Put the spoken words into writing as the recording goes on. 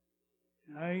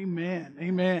Amen.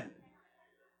 Amen.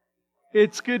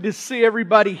 It's good to see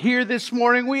everybody here this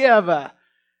morning. We have a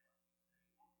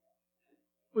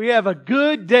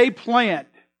good day planned.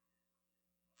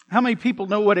 How many people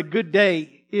know what a good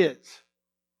day is?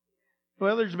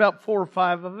 Well, there's about 4 or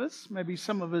 5 of us. Maybe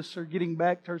some of us are getting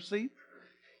back to our seats.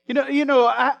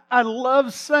 I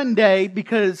love Sunday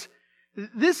because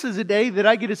this is a day that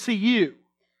I get to see you.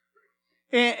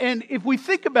 And if we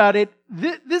think about it,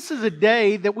 this is a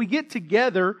day that we get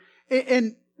together,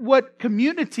 and what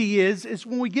community is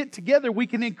when we get together, we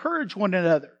can encourage one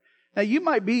another. Now, you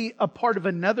might be a part of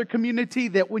another community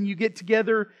that when you get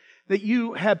together, that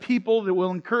you have people that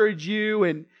will encourage you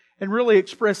and really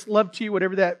express love to you,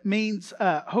 whatever that means.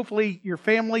 Hopefully your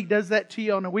family does that to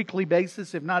you on a weekly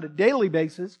basis, if not a daily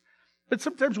basis. But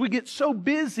sometimes we get so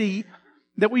busy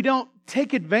that we don't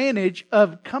take advantage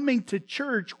of coming to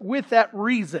church with that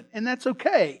reason. And that's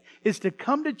okay, is to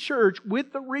come to church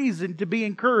with the reason to be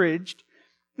encouraged.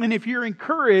 And if you're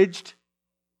encouraged,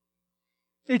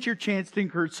 it's your chance to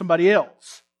encourage somebody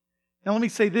else. Now let me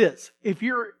say this. If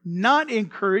you're not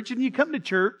encouraged and you come to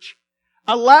church,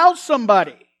 allow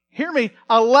somebody, hear me,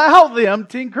 allow them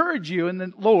to encourage you in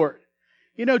the Lord.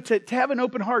 To have an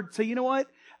open heart. Say, you know what?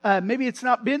 Maybe it's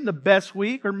not been the best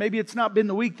week, or maybe it's not been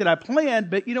the week that I planned,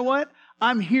 but you know what?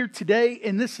 I'm here today,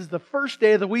 and this is the first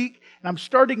day of the week, and I'm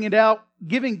starting it out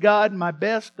giving God my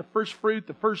best, the first fruit,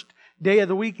 the first day of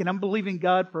the week, and I'm believing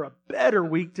God for a better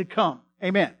week to come.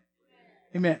 Amen.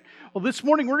 Amen. Well, this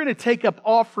morning we're going to take up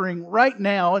offering right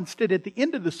now instead at the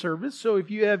end of the service. So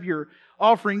if you have your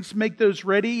offerings, make those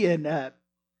ready. And,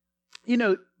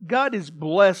 God has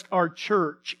blessed our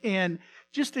church. And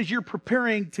just as you're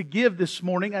preparing to give this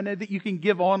morning, I know that you can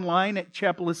give online at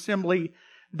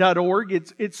chapelassembly.org.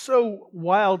 It's so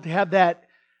wild to have that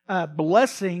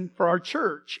blessing for our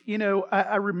church.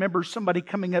 I remember somebody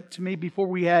coming up to me before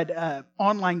we had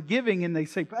online giving, and they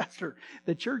say, Pastor,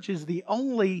 the church is the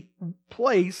only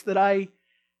place that I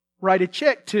write a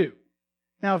check to.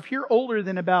 Now, if you're older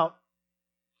than about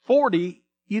 40,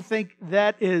 you think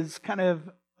that is kind of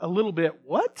a little bit,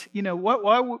 what?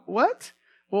 What?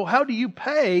 Well, how do you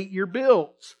pay your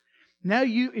bills? Now,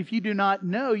 if you do not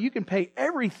know, you can pay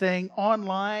everything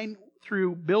online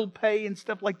through bill pay and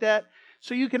stuff like that.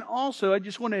 So you can also, I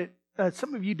just want to,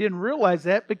 some of you didn't realize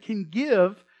that, but can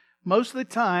give most of the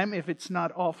time, if it's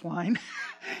not offline.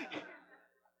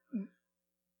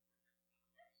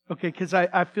 Okay, because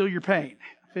I feel your pain.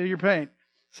 I feel your pain.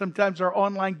 Sometimes our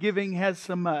online giving has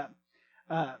some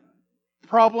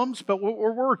problems, but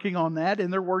we're working on that,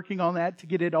 and they're working on that to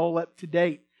get it all up to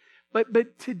date.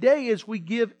 But today, as we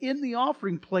give in the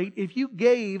offering plate, if you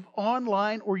gave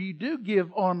online or you do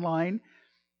give online,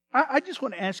 I just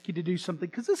want to ask you to do something,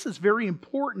 because this is very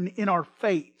important in our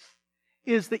faith,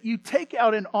 is that you take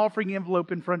out an offering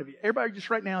envelope in front of you. Everybody,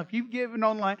 just right now, if you've given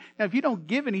online, now if you don't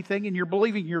give anything and you're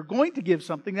believing you're going to give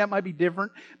something, that might be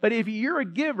different. But if you're a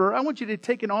giver, I want you to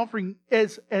take an offering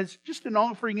as just an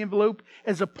offering envelope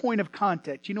as a point of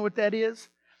contact. You know what that is?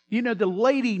 The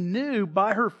lady knew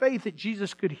by her faith that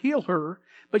Jesus could heal her,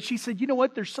 but she said, you know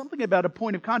what? There's something about a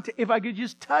point of contact. If I could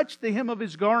just touch the hem of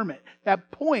His garment, that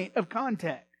point of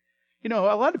contact. A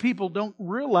lot of people don't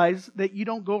realize that you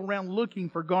don't go around looking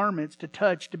for garments to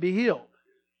touch to be healed.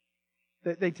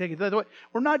 That they take it the other way.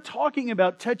 We're not talking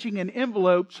about touching an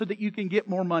envelope so that you can get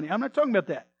more money. I'm not talking about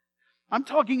that. I'm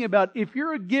talking about if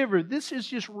you're a giver, this is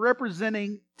just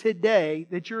representing today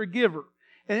that you're a giver.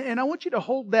 And I want you to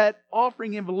hold that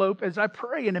offering envelope as I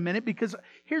pray in a minute, because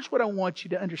here's what I want you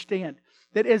to understand.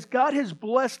 That as God has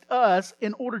blessed us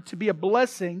in order to be a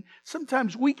blessing,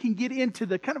 sometimes we can get into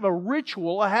the kind of a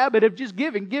ritual, a habit of just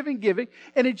giving,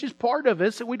 and it's just part of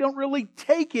us, and we don't really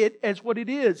take it as what it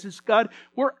is. It's God,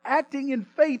 we're acting in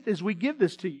faith as we give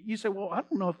this to you. You say, well, I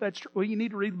don't know if that's true. Well, you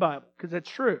need to read the Bible, because that's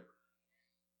true.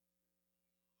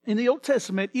 In the Old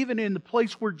Testament, even in the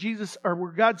place where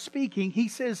where God's speaking, He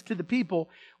says to the people,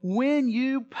 when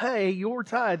you pay your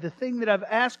tithe, the thing that I've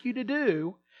asked you to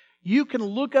do, you can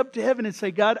look up to heaven and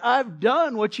say, God, I've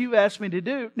done what you've asked me to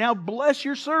do. Now bless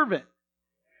your servant.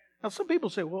 Now some people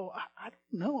say, well, I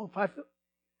don't know if I feel.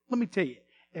 Let me tell you,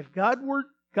 if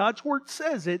God's Word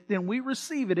says it, then we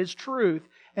receive it as truth,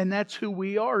 and that's who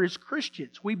we are as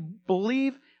Christians. We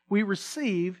believe, we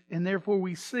receive, and therefore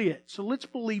we see it. So let's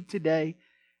believe today,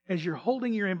 as you're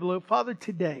holding your envelope, Father,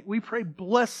 today we pray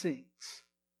blessings,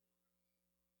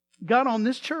 God, on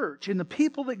this church and the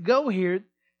people that go here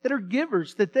that are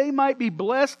givers, that they might be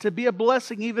blessed to be a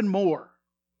blessing even more.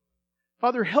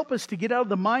 Father, help us to get out of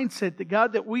the mindset that,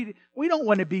 God, that we don't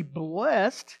want to be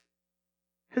blessed,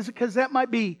 because that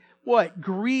might be,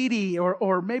 greedy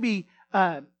or maybe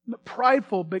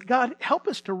prideful, but God, help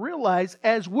us to realize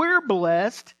as we're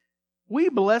blessed, we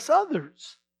bless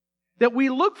others. That we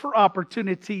look for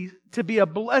opportunities to be a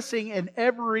blessing in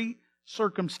every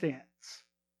circumstance.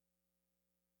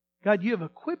 God, you have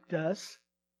equipped us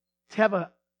to have a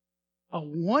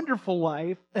wonderful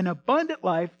life, an abundant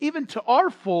life, even to our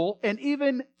full and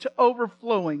even to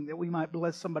overflowing, that we might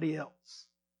bless somebody else.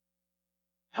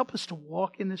 Help us to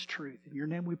walk in this truth. In your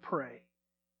name we pray.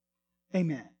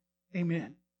 Amen.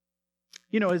 Amen.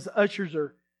 You know, as the ushers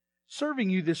are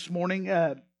serving you this morning,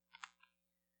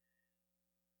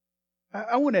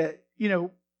 I want to,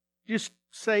 just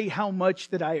say how much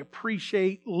that I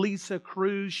appreciate Lisa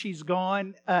Cruz. She's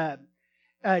gone.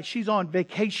 She's on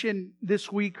vacation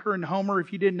this week, her and Homer.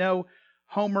 If you didn't know,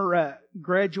 Homer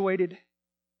graduated.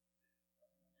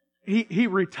 He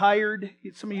retired.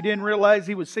 Some of you didn't realize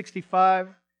he was 65.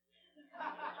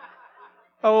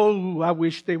 Oh, I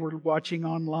wish they were watching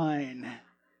online.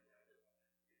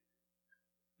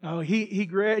 Oh, he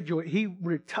graduated. He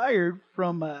retired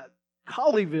from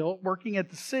Colleyville, working at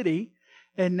the city,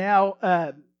 and now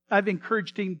I've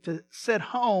encouraged him to sit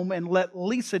home and let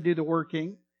Lisa do the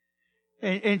working,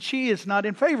 and she is not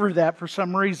in favor of that for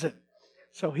some reason.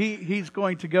 So he's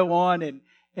going to go on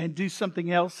and do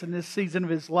something else in this season of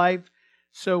his life.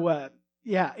 So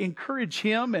encourage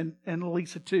him and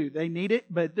Lisa too. They need it,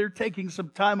 but they're taking some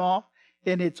time off,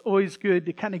 and it's always good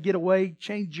to kind of get away,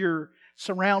 change your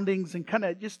surroundings, and kind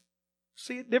of just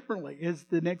see it differently as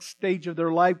the next stage of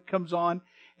their life comes on.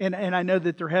 And I know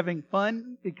that they're having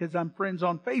fun because I'm friends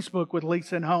on Facebook with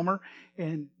Lisa and Homer,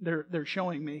 and they're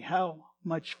showing me how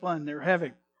much fun they're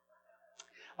having.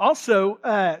 Also,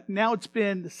 now it's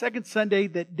been the second Sunday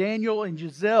that Daniel and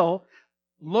Giselle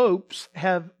Lopes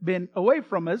have been away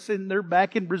from us, and they're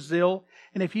back in Brazil.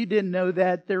 And if you didn't know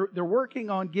that, they're working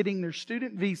on getting their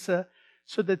student visa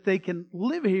so that they can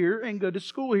live here and go to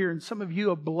school here. And some of you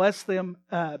have blessed them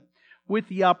with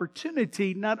the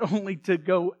opportunity not only to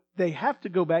go, they have to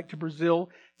go back to Brazil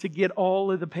to get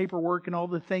all of the paperwork and all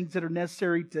the things that are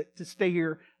necessary to stay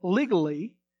here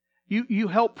legally. You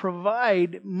help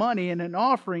provide money and an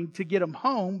offering to get them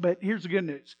home, but here's the good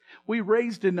news. We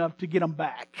raised enough to get them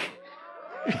back.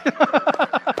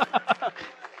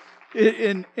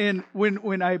 and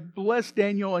when I blessed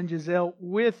Daniel and Giselle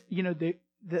with,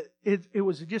 it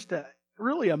was just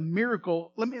really a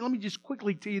miracle. Let me just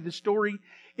quickly tell you the story.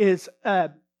 Is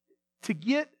to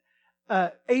get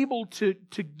able to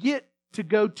get to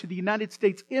go to the United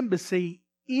States Embassy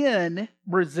in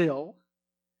Brazil,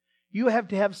 you have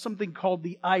to have something called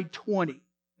the I-20.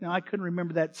 Now, I couldn't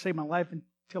remember that to save my life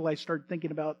until I started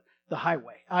thinking about the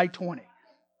highway, I-20.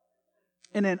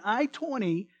 And then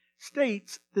I-20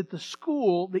 states that the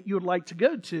school that you would like to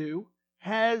go to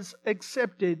has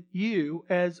accepted you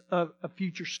as a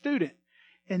future student.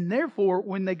 And therefore,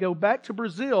 when they go back to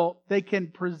Brazil, they can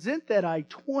present that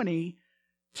I-20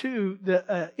 to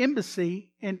the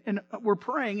embassy, and we're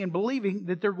praying and believing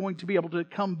that they're going to be able to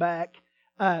come back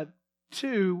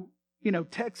to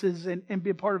Texas and be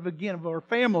a part of our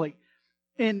family.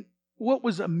 And what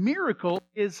was a miracle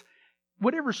is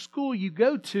whatever school you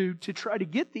go to try to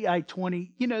get the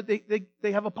I-20,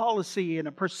 they have a policy and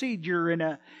a procedure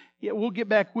and we'll get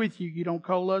back with you. You don't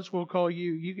call us, we'll call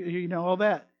you. You know all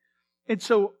that. And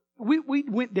so we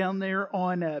went down there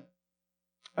on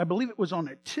I believe it was on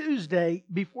a Tuesday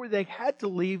before they had to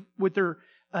leave with their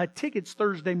tickets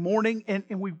Thursday morning. And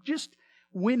we just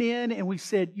went in and we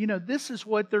said, this is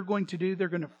what they're going to do. They're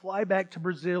going to fly back to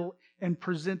Brazil and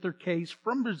present their case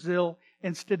from Brazil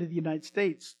instead of the United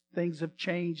States. Things have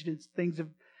changed and things have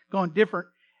gone different.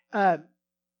 And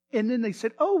then they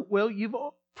said, oh, well,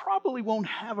 you probably won't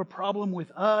have a problem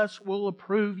with us. We'll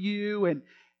approve you. And,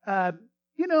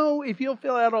 if you'll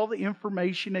fill out all the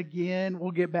information again,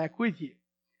 we'll get back with you.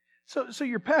 So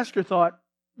your pastor thought,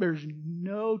 there's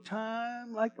no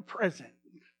time like the present.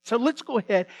 So let's go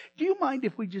ahead. Do you mind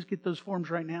if we just get those forms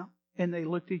right now? And they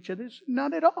looked at each other.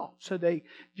 Not at all. So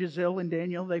Giselle and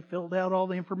Daniel, they filled out all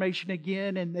the information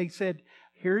again, and they said,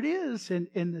 here it is. And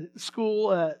the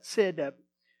school said,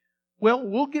 well,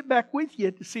 we'll get back with you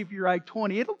to see if you're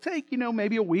I-20. It'll take,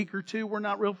 maybe a week or two. We're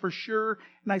not real for sure.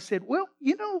 And I said, well,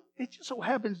 it just so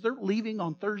happens they're leaving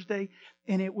on Thursday,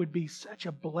 and it would be such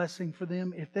a blessing for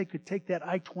them if they could take that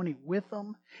I-20 with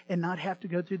them and not have to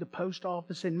go through the post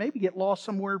office and maybe get lost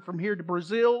somewhere from here to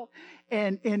Brazil.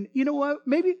 And you know what?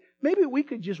 Maybe we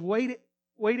could just wait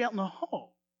out in the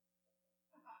hall.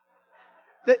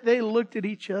 They looked at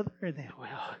each other and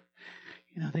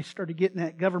they started getting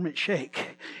that government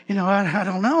shake. I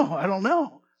don't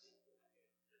know.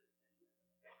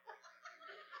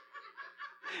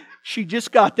 She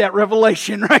just got that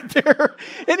revelation right there.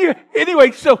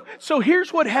 Anyway, so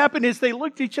here's what happened is they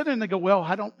looked at each other and they go, well,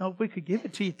 I don't know if we could give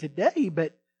it to you today,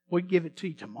 but we'll give it to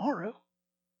you tomorrow.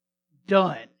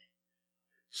 Done.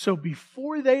 So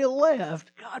before they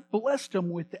left, God blessed them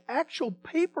with the actual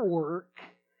paperwork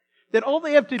that all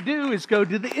they have to do is go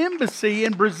to the embassy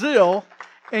in Brazil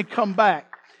and come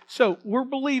back. So we're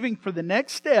believing for the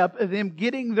next step of them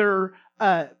getting their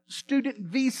student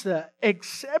visa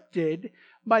accepted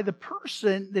by the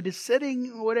person that is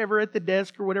sitting whatever at the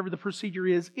desk or whatever the procedure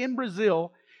is in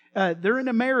Brazil. They're an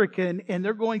American and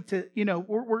they're going to,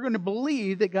 we're going to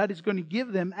believe that God is going to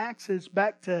give them access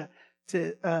back to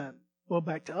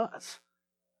us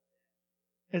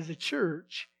as a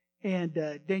church. And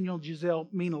Daniel and Giselle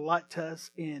mean a lot to us.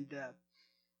 And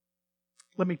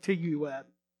let me tell you,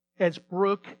 as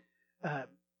Brooke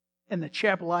and the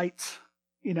Chapelites,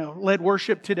 led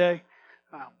worship today,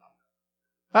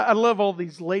 I love all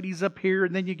these ladies up here.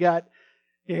 And then you got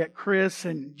Chris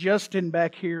and Justin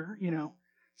back here,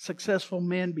 successful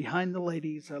men behind the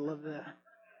ladies. I love that.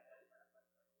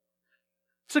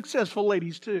 Successful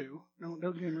ladies too. Don't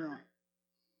get me wrong.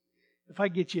 If I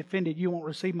get you offended, you won't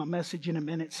receive my message in a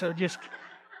minute. So just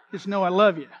know I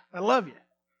love you. I love you.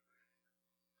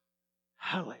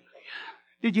 Hallelujah.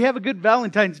 Did you have a good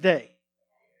Valentine's Day?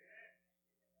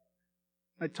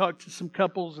 I talked to some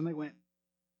couples and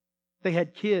they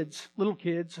had kids, little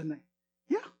kids, and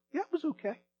yeah, it was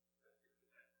okay.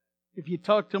 If you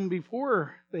talked to them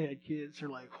before they had kids, they're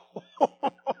like,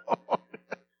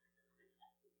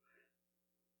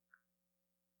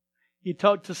 You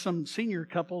talk to some senior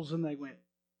couples and they went,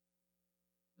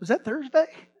 was that Thursday?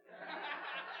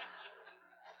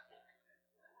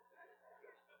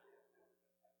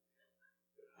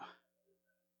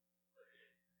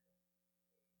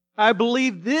 I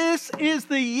believe this is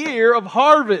the year of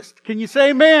harvest. Can you say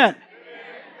amen? Amen.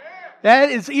 That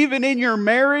is even in your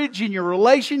marriage, in your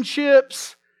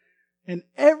relationships, and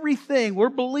everything. We're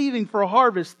believing for a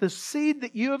harvest. The seed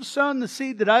that you have sown, the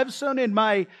seed that I've sown in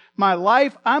my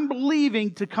life, I'm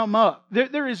believing to come up.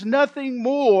 There is nothing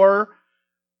more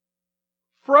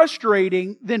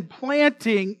frustrating than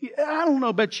planting. I don't know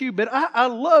about you, but I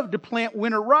love to plant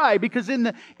winter rye because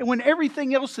when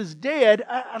everything else is dead,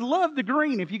 I love the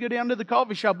green. If you go down to the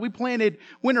coffee shop, we planted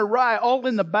winter rye all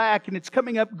in the back and it's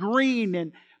coming up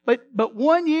green. But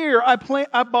one year I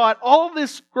bought all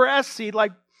this grass seed,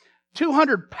 like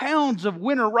 200 pounds of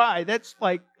winter rye. That's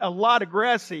like a lot of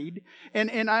grass seed.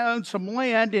 And I own some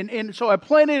land. And so I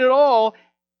planted it all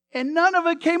and none of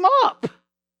it came up.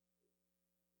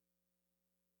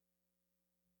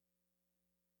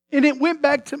 And it went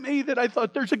back to me that I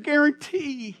thought there's a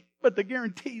guarantee, but the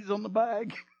guarantee's on the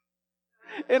bag.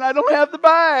 And I don't have the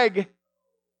bag.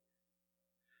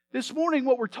 This morning,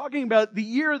 what we're talking about, the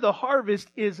year of the harvest,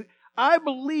 is I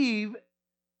believe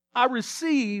I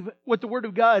receive what the Word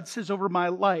of God says over my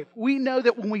life. We know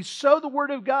that when we sow the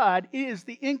Word of God, it is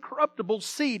the incorruptible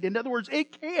seed. In other words,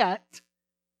 it can't,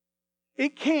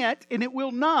 and it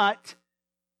will not,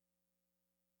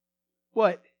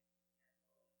 what?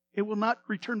 It will not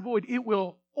return void. It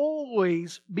will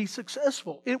always be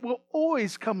successful. It will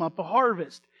always come up a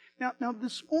harvest. Now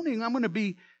this morning I'm going to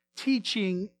be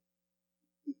teaching.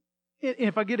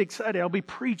 If I get excited, I'll be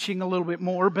preaching a little bit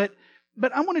more. But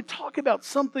I want to talk about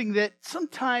something that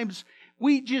sometimes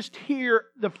we just hear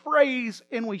the phrase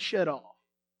and we shut off.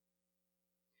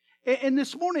 And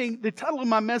this morning, the title of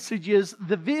my message is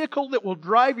The Vehicle That Will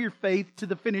Drive Your Faith to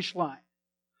the Finish Line.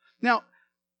 Now,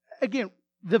 again,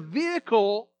 the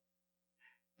vehicle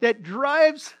that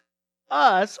drives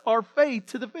us, our faith,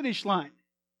 to the finish line.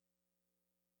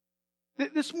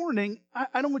 This morning,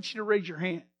 I don't want you to raise your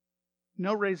hand.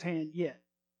 No raise hand yet.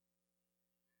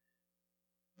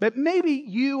 But maybe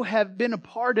you have been a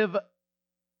part of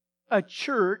a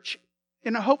church,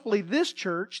 and hopefully this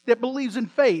church, that believes in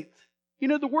faith.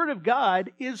 The Word of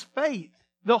God is faith.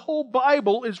 The whole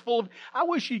Bible is full of... I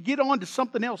wish you'd get on to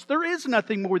something else. There is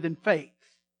nothing more than faith.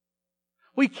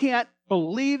 We can't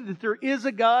believe that there is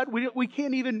a God. We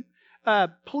can't even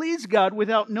please God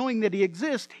without knowing that He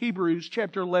exists. Hebrews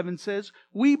chapter 11 says,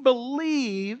 we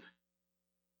believe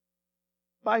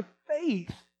by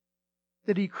faith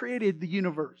that He created the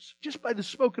universe. Just by the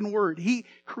spoken word. He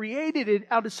created it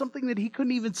out of something that He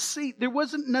couldn't even see. There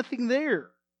wasn't nothing there.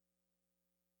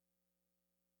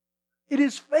 It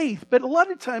is faith. But a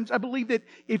lot of times I believe that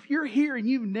if you're here and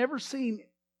you've never seen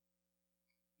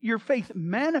your faith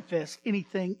manifest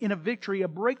anything in a victory, a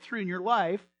breakthrough in your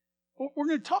life, we're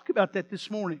going to talk about that this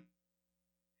morning.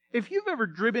 If you've ever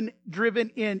driven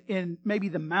in maybe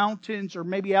the mountains or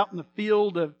maybe out in the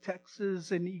field of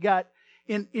Texas and you got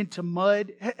into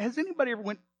mud, has anybody ever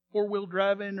went four-wheel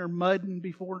driving or mudding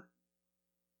before?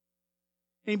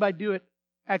 Anybody do it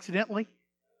accidentally?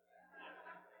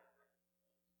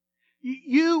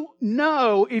 You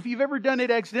know, if you've ever done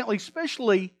it accidentally,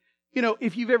 especially,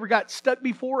 if you've ever got stuck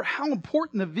before, how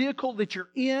important the vehicle that you're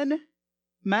in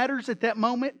matters at that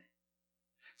moment.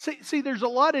 See, there's a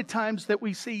lot of times that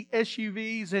we see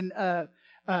SUVs and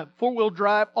four-wheel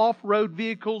drive off-road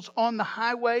vehicles on the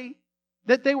highway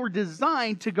that they were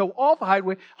designed to go off a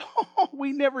highway. Oh,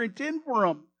 we never intend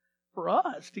for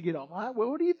us to get off a highway.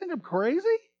 What do you think? I'm crazy?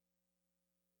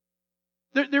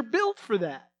 They're built for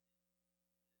that.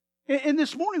 And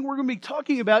this morning we're going to be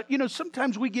talking about,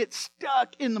 sometimes we get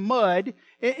stuck in the mud.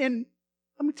 And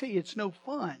let me tell you, it's no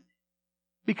fun.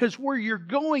 Because where you're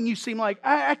going, you seem like,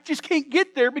 I just can't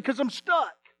get there because I'm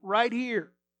stuck right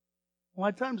here. A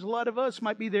lot of times, a lot of us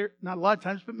might be there, not a lot of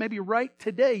times, but maybe right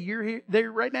today, you're here,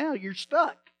 there right now, you're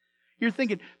stuck. You're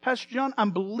thinking, Pastor John,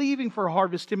 I'm believing for a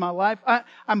harvest in my life.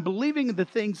 I'm believing in the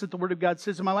things that the Word of God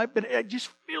says in my life, but I just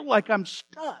feel like I'm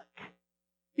stuck.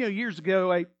 Years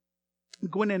ago,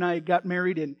 Gwen and I got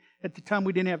married, and at the time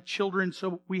we didn't have children,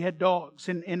 so we had dogs.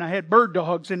 And I had bird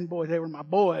dogs, and boy, they were my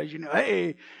boys.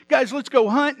 Hey, guys, let's go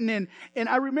hunting. And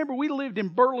I remember we lived in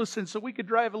Burleson, so we could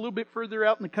drive a little bit further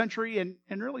out in the country and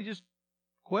really just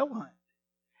quail hunt.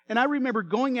 And I remember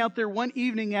going out there one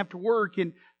evening after work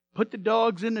and put the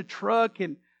dogs in the truck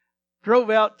and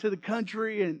drove out to the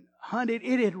country and hunted.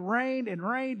 It had rained and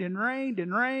rained and rained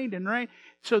and rained and rained.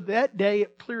 So that day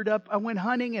it cleared up. I went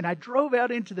hunting and I drove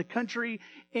out into the country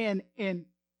and I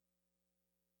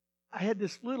had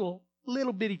this little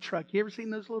bitty truck. You ever seen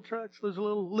those little trucks? Those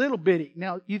little bitty.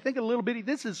 Now you think of little bitty,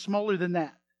 this is smaller than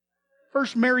that.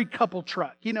 First married couple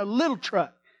truck, little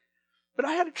truck. But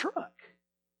I had a truck.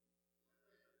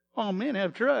 Oh man, I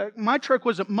have a truck. My truck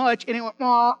wasn't much and it went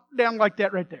down like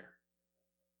that right there.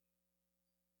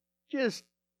 Just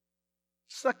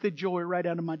sucked the joy right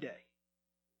out of my day.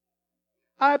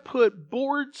 I put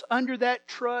boards under that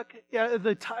truck,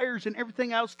 the tires and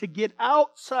everything else to get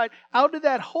outside, out of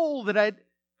that hole that I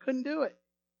couldn't do it.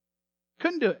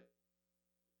 Couldn't do it.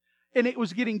 And it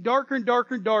was getting darker and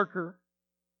darker and darker.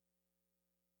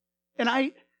 And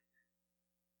I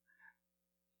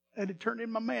had to turn in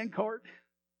my man card.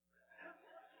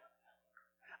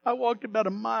 I walked about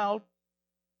a mile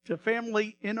to a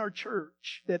family in our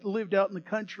church that lived out in the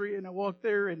country, and I walked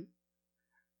there and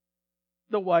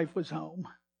the wife was home.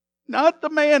 Not the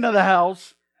man of the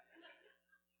house.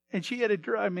 And she had to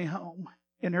drive me home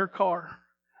in her car.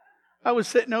 I was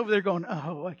sitting over there going,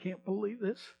 oh, I can't believe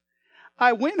this.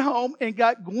 I went home and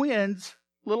got Gwen's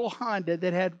little Honda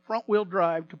that had front wheel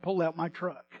drive to pull out my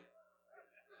truck.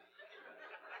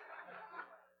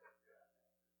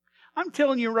 I'm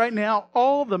telling you right now,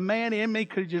 all the man in me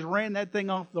could have just ran that thing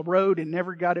off the road and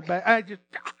never got it back.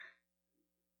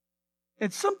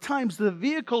 And sometimes the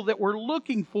vehicle that we're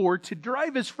looking for to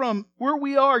drive us from where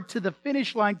we are to the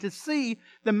finish line to see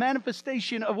the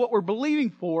manifestation of what we're believing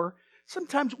for,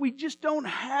 sometimes we just don't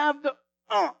have the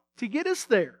to get us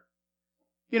there.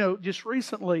 Just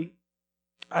recently,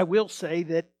 I will say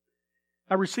that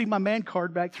I received my man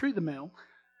card back through the mail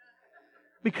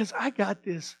because I got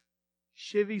this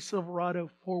Chevy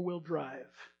Silverado four-wheel drive.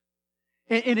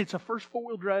 And it's a first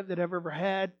four-wheel drive that I've ever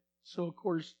had. So, of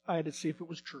course, I had to see if it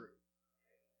was true.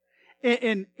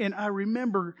 And I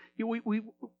remember we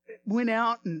went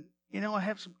out and, I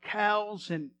have some cows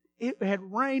and it had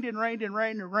rained and rained and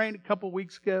rained and rained a couple of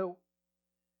weeks ago.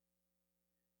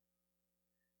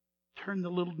 Turn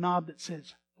the little knob that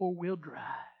says four-wheel drive.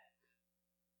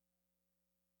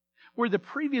 Where the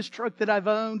previous truck that I've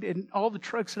owned and all the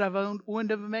trucks that I've owned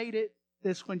wouldn't have made it,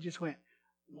 this one just went,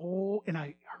 oh, and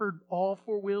I heard all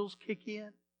four wheels kick in.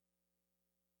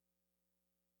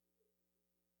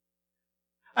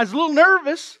 I was a little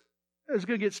nervous. I was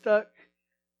going to get stuck.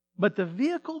 But the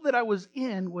vehicle that I was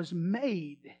in was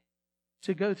made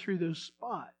to go through those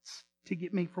spots to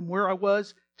get me from where I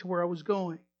was to where I was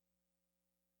going.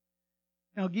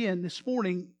 Now again, this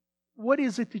morning, what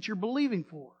is it that you're believing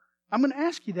for? I'm going to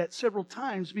ask you that several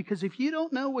times because if you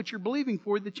don't know what you're believing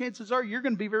for, the chances are you're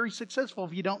going to be very successful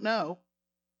if you don't know.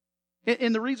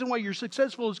 And the reason why you're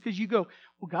successful is because you go,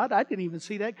 well, God, I didn't even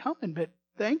see that coming, but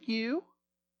thank you.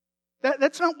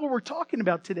 That's not what we're talking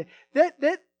about today.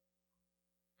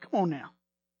 Come on now.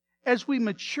 As we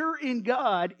mature in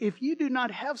God, if you do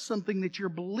not have something that you're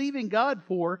believing God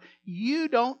for, you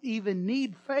don't even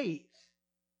need faith.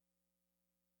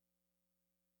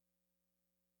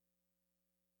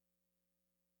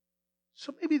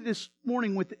 So maybe this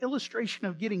morning with the illustration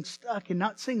of getting stuck and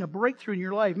not seeing a breakthrough in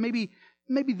your life, maybe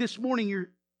this morning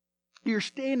you're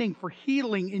standing for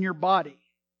healing in your body.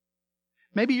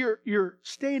 Maybe you're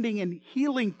standing and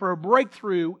healing for a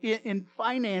breakthrough in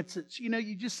finances. You know,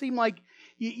 you just seem like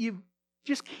you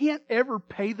just can't ever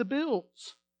pay the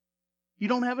bills. You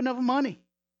don't have enough money.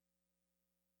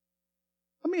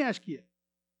 Let me ask you,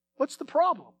 what's the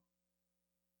problem?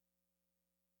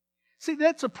 See,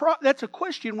 that's a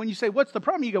question. When you say, what's the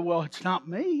problem? You go, well, it's not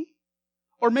me.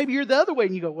 Or maybe you're the other way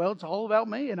and you go, well, it's all about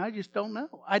me and I just don't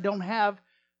know. I don't have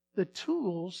the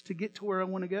tools to get to where I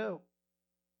want to go.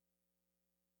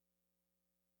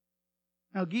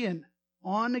 Now again,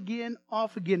 on again,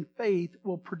 off again faith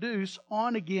will produce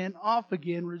on again, off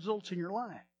again results in your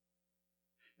life.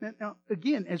 Now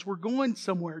again, as we're going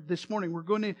somewhere this morning, we're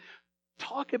going to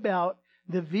talk about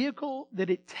the vehicle that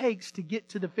it takes to get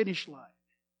to the finish line.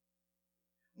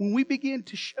 When we begin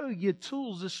to show you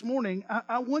tools this morning,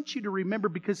 I want you to remember,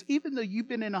 because even though you've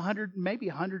been in 100, maybe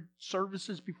 100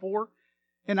 services before,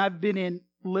 and I've been in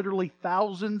literally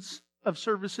thousands of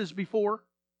services before,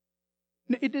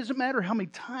 it doesn't matter how many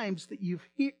times that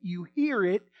you hear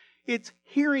it, it's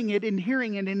hearing it and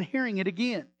hearing it and hearing it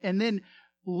again, and then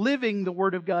living the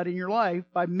Word of God in your life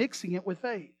by mixing it with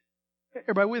faith.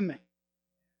 Everybody with me?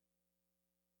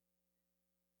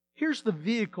 Here's the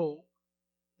vehicle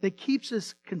that keeps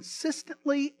us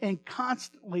consistently and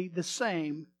constantly the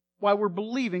same while we're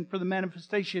believing for the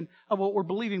manifestation of what we're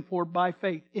believing for by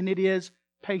faith, and it is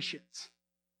patience.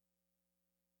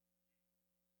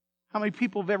 How many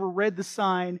people have ever read the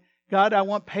sign, God, I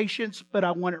want patience, but I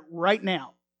want it right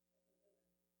now?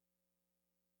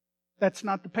 That's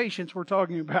not the patience we're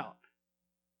talking about.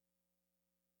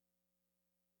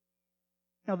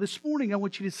 Now this morning I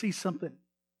want you to see something.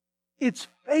 It's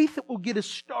faith that will get us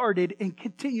started and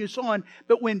continue us on.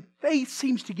 But when faith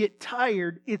seems to get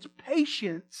tired, it's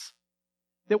patience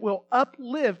that will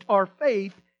uplift our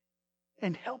faith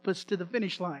and help us to the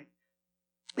finish line.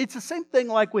 It's the same thing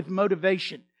like with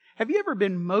motivation. Have you ever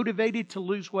been motivated to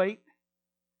lose weight?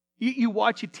 You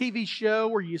watch a TV show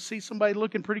where you see somebody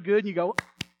looking pretty good and you go,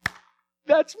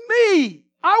 that's me!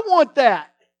 I want that!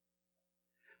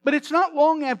 But it's not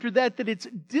long after that it's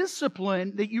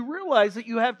discipline that you realize that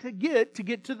you have to get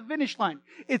to the finish line.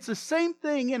 It's the same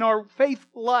thing in our faith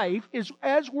life, is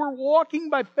as we're walking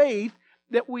by faith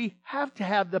that we have to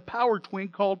have the power twin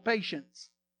called patience.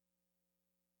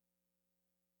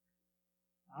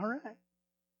 All right.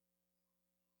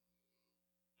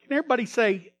 Can everybody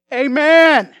say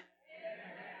amen? Amen.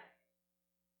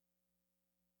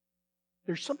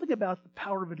 There's something about the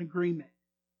power of an agreement.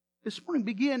 This morning,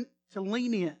 begin to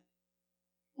lean in.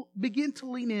 Begin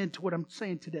to lean into what I'm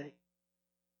saying today.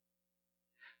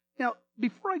 Now,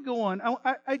 before I go on,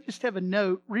 I just have a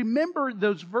note. Remember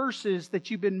those verses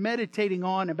that you've been meditating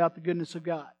on about the goodness of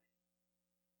God.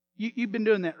 You've been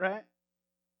doing that, right?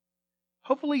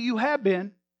 Hopefully you have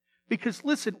been. Because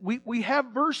listen, we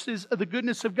have verses of the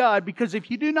goodness of God, because if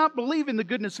you do not believe in the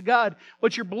goodness of God,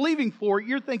 what you're believing for,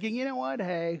 you're thinking, you know what,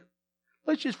 hey,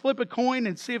 let's just flip a coin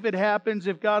and see if it happens,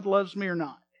 if God loves me or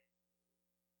not.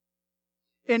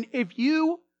 And let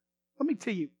me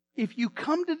tell you, if you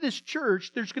come to this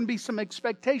church, there's going to be some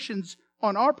expectations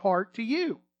on our part to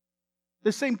you.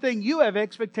 The same thing, you have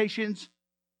expectations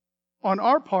on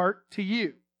our part to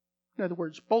you. In other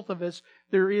words, both of us,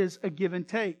 there is a give and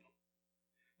take.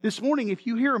 This morning, if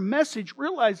you hear a message,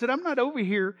 realize that I'm not over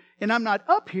here and I'm not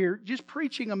up here just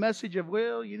preaching a message of,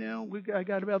 well, you know, I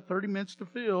got about 30 minutes to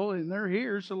fill and they're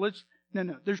here, so let's...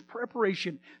 No. There's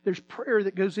preparation. There's prayer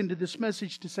that goes into this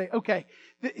message to say, okay,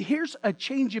 here's a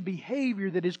change of behavior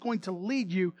that is going to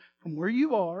lead you from where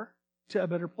you are to a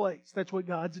better place. That's what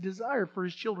God's desire for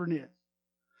His children is.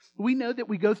 We know that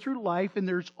we go through life and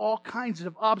there's all kinds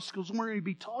of obstacles, and we're going to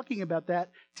be talking about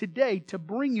that today to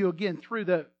bring you again through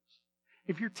those.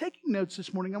 If you're taking notes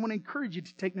this morning, I want to encourage you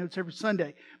to take notes every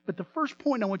Sunday. But the first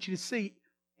point I want you to see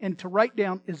and to write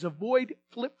down is avoid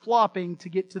flip-flopping to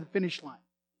get to the finish line.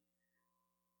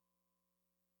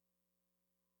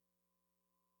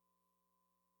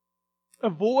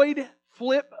 Avoid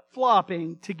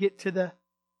flip-flopping to get to the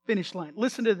finish line.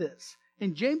 Listen to this.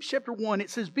 In James chapter 1, it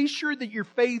says, be sure that your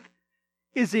faith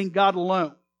is in God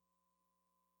alone.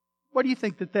 Why do you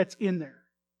think that that's in there?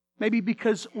 Maybe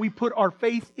because we put our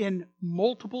faith in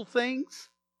multiple things?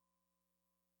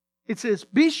 It says,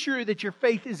 be sure that your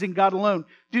faith is in God alone.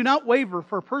 Do not waver,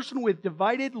 for a person with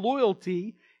divided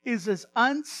loyalty is as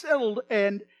unsettled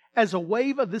and as a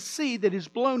wave of the sea that is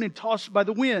blown and tossed by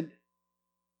the wind.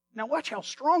 Now watch how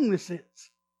strong this is.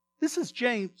 This is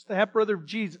James, the half-brother of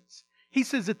Jesus. He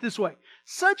says it this way.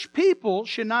 Such people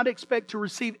should not expect to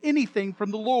receive anything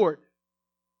from the Lord.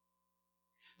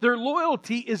 Their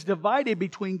loyalty is divided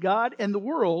between God and the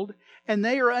world, and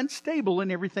they are unstable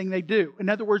in everything they do. In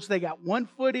other words, they got one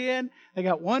foot in, they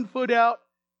got one foot out.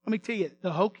 Let me tell you,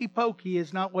 the hokey pokey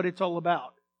is not what it's all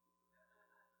about.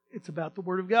 It's about the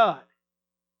Word of God.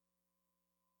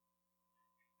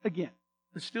 Again,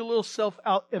 let's do a little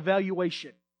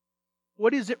self-evaluation.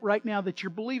 What is it right now that you're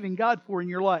believing God for in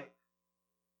your life?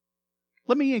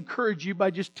 Let me encourage you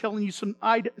by just telling you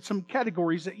some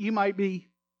categories that you might be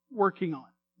working on.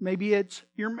 Maybe it's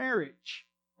your marriage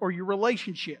or your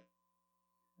relationship.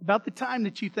 About the time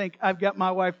that you think, I've got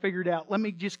my wife figured out, let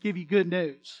me just give you good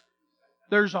news.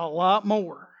 There's a lot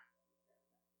more.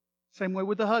 Same way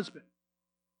with the husband.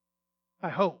 I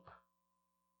hope.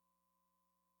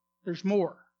 There's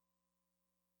more.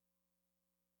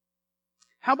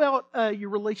 How about your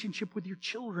relationship with your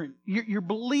children? You're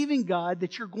believing God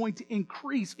that you're going to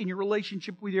increase in your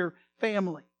relationship with your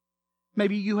family.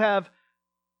 Maybe you have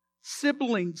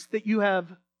siblings that you have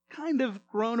kind of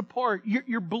grown apart.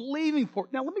 You're believing for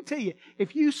it. Now, let me tell you,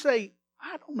 if you say,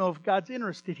 I don't know if God's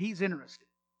interested, He's interested.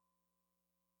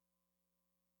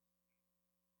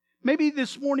 Maybe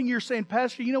this morning you're saying,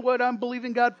 Pastor, you know what I'm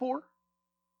believing God for?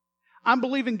 I'm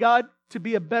believing God to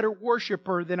be a better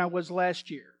worshiper than I was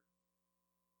last year.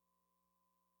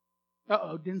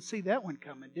 Uh-oh, didn't see that one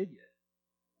coming, did you?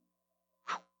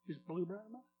 Just blew right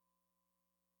by.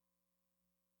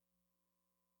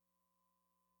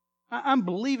 I'm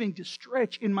believing to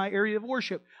stretch in my area of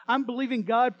worship. I'm believing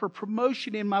God for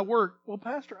promotion in my work. Well,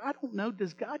 Pastor, I don't know.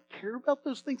 Does God care about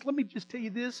those things? Let me just tell you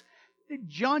this.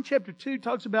 John chapter 2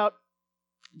 talks about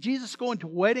Jesus going to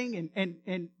wedding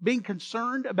and being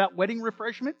concerned about wedding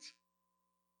refreshments,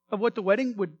 of what the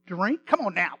wedding would drink. Come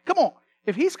on now. Come on.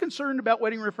 If He's concerned about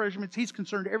wedding refreshments, He's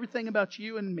concerned everything about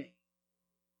you and me.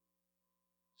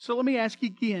 So let me ask you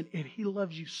again, if He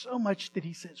loves you so much that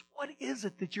He says, what is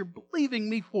it that you're believing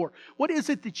me for? What is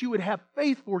it that you would have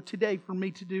faith for today for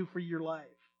me to do for your life?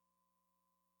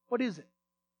 What is it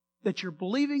that you're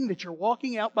believing, that you're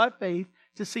walking out by faith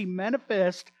to see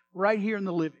manifest right here in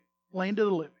the living, land of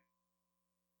the living?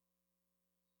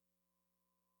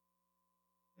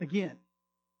 Again,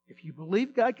 if you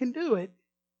believe God can do it,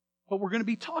 what we're going to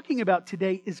be talking about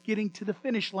today is getting to the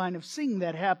finish line of seeing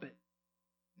that happen.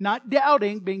 Not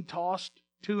doubting, being tossed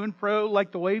to and fro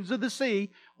like the waves of the sea.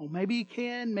 Oh, maybe you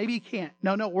can, maybe you can't.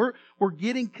 No, we're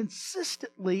getting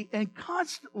consistently and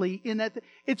constantly in that.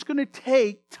 It's going to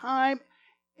take time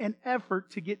and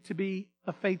effort to get to be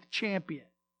a faith champion.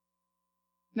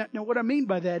 Now, what I mean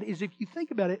by that is, if you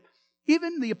think about it,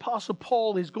 even the Apostle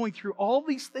Paul is going through all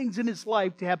these things in his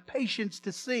life to have patience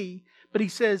to see, but he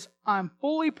says, I'm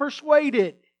fully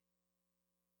persuaded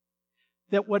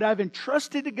that what I've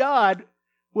entrusted to God,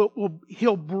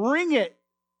 He'll bring it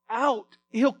out.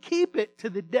 He'll keep it to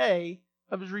the day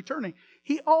of His returning.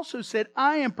 He also said,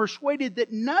 I am persuaded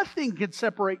that nothing can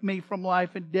separate me from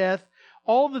life and death.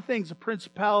 All the things, the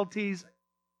principalities,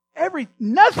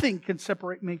 nothing can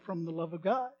separate me from the love of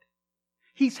God.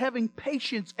 He's having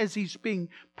patience as he's being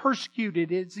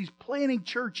persecuted, as he's planting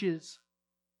churches.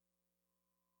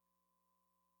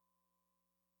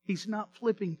 He's not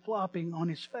flopping on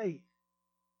his faith.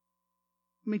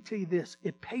 Let me tell you this.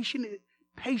 If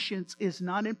patience is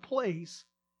not in place,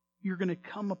 you're going to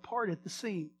come apart at the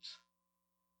seams.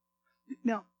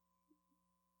 Now,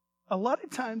 a lot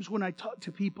of times when I talk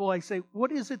to people, I say,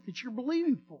 what is it that you're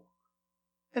believing for?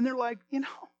 And they're like,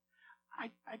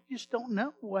 I just don't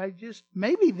know.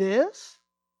 Maybe this.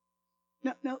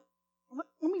 Now,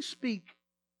 let me speak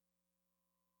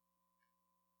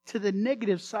to the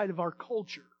negative side of our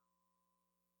culture.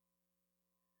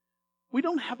 We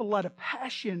don't have a lot of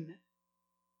passion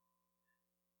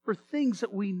for things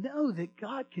that we know that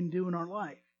God can do in our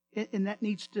life. And that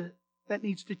needs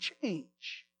to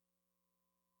change.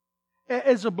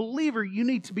 As a believer, you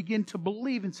need to begin to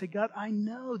believe and say, God, I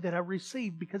know that I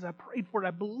received because I prayed for it.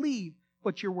 I believe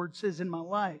what your word says in my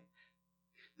life.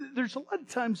 There's a lot of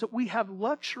times that we have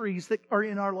luxuries that are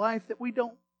in our life that we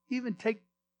don't even take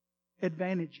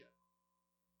advantage of.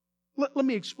 Let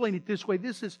me explain it this way.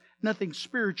 This is nothing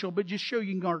spiritual, but just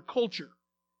showing our culture.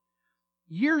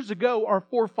 Years ago, our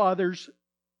forefathers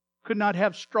could not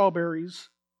have strawberries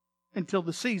until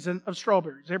the season of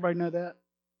strawberries. Everybody know that?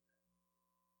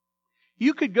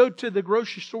 You could go to the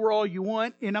grocery store all you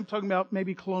want, and I'm talking about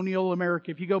maybe colonial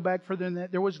America. If you go back further than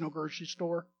that, there was no grocery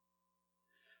store.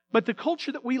 But the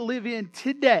culture that we live in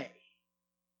today,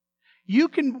 you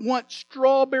can want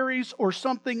strawberries or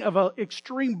something of an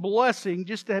extreme blessing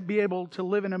just to be able to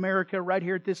live in America right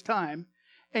here at this time.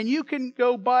 And you can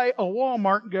go buy a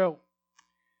Walmart and go,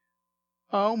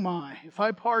 oh my, if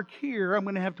I park here, I'm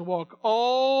going to have to walk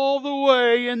all the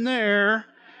way in there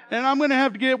And I'm going to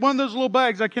have to get one of those little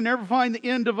bags. I can never find the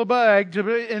end of a bag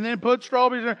and then put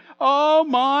strawberries in there. Oh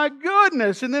my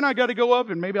goodness. And then I got to go up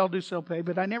and maybe I'll do self-pay,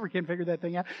 but I never can figure that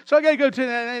thing out. So I got to go to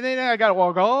that and then I got to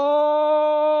walk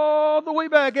all the way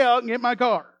back out and get my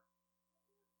car.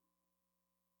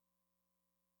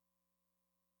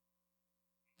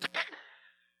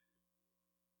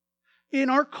 In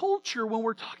our culture, when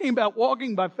we're talking about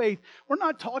walking by faith, we're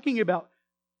not talking about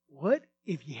what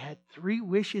if you had 3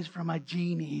 wishes from a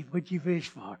genie, what'd you wish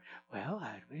for? Well,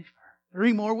 I'd wish for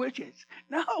 3 more wishes.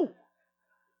 No.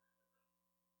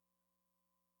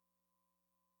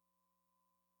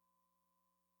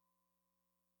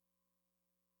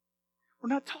 We're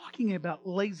not talking about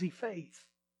lazy faith.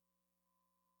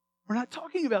 We're not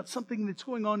talking about something that's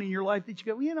going on in your life that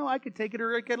you go, you know, I could take it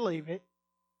or I could leave it.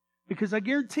 Because I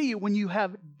guarantee you, when you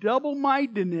have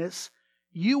double-mindedness,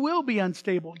 you will be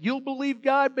unstable. You'll believe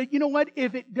God, but you know what?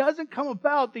 If it doesn't come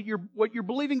about that what you're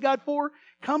believing God for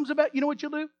comes about, you know what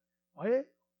you'll do? Well,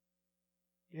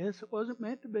 yes, it wasn't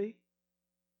meant to be.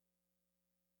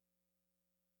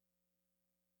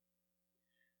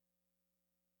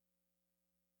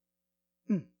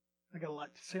 I got a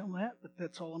lot to say on that, but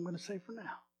that's all I'm going to say for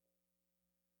now.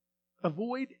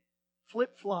 Avoid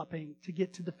flip-flopping to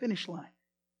get to the finish line.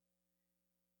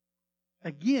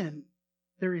 Again,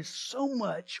 there is so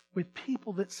much with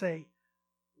people that say,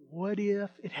 what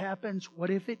if it happens? What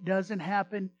if it doesn't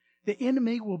happen? The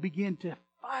enemy will begin to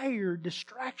fire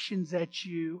distractions at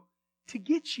you to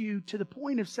get you to the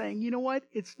point of saying, you know what?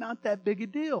 It's not that big a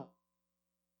deal.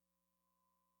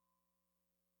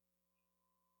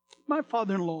 My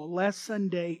father-in-law, last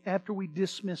Sunday, after we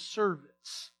dismissed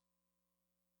service,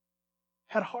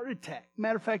 had a heart attack.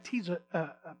 Matter of fact, he's a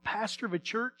pastor of a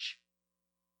church.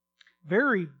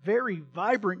 Very, very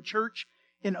vibrant church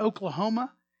in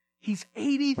Oklahoma. He's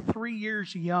 83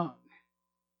 years young.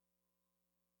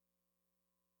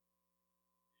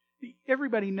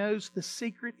 Everybody knows the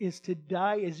secret is to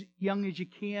die as young as you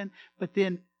can, but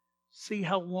then see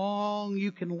how long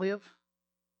you can live.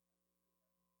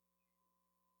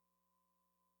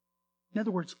 In other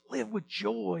words, live with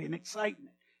joy and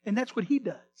excitement. And that's what he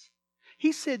does.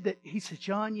 He said,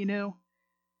 John, you know,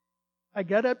 I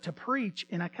got up to preach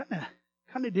and I kind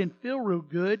of didn't feel real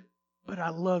good, but I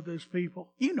love those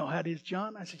people. You know how it is,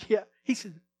 John. I said, yeah. He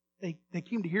said, they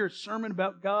came to hear a sermon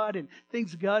about God and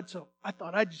things of God, so I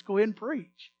thought I'd just go ahead and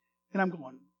preach. And I'm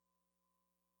going,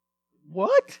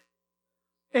 what?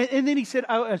 And then he said,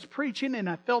 I was preaching and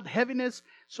I felt heaviness,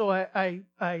 so I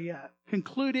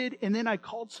concluded, and then I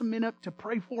called some men up to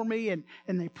pray for me, and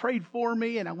they prayed for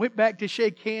me, and I went back to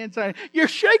shake hands. You're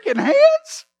shaking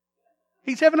hands?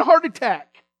 He's having a heart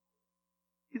attack.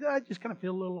 He said, I just kind of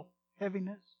feel a little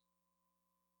heaviness.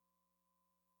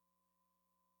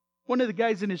 One of the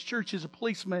guys in his church is a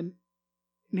policeman,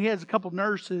 and he has a couple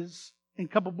nurses and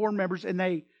a couple board members, and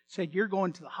they said, you're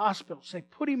going to the hospital. So they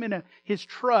put him in his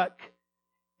truck,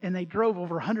 and they drove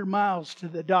over 100 miles to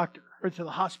the doctor, or to the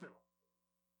hospital.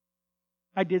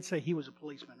 I did say he was a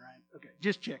policeman, right? Okay,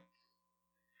 just check.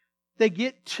 They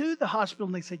get to the hospital,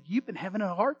 and they said, you've been having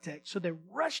a heart attack. So they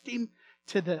rushed him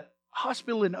to the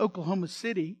hospital in Oklahoma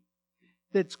City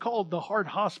that's called the Heart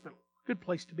Hospital. Good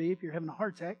place to be if you're having a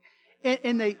heart attack.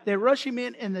 And they rush him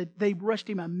in, and they rushed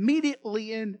him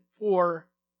immediately in for,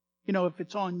 you know, if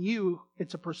it's on you,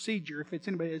 it's a procedure. If it's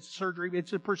anybody, it's surgery.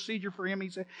 It's a procedure for him.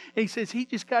 He says he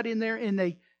just got in there, and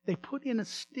they put in a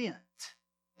stent.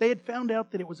 They had found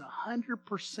out that it was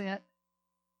 100%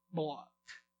 blocked.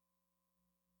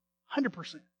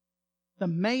 100%. The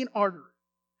main artery.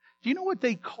 Do you know what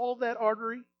they call that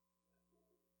artery?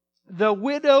 The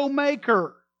widow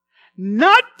maker.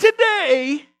 Not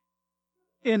today,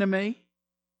 enemy.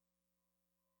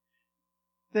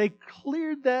 They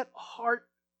cleared that heart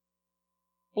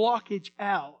blockage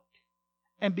out.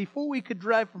 And before we could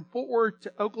drive from Fort Worth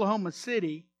to Oklahoma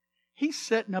City, he's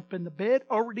sitting up in the bed,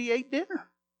 already ate dinner.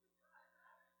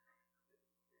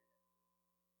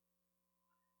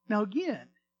 Now again,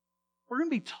 we're going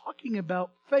to be talking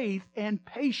about faith and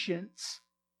patience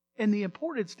and the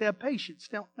importance to have patience.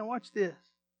 Now watch this.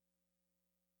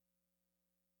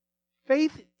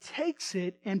 Faith takes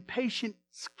it and patience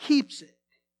keeps it.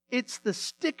 It's the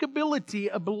stickability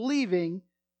of believing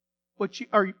what you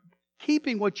are,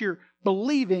 keeping what you're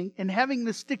believing, and having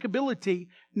the stickability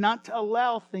not to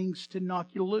allow things to knock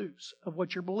you loose of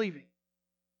what you're believing.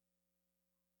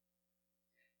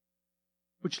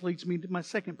 Which leads me to my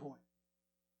second point.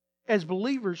 As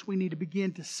believers, we need to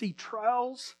begin to see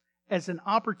trials as an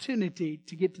opportunity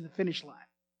to get to the finish line.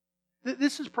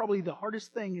 This is probably the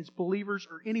hardest thing as believers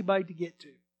or anybody to get to.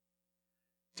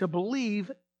 To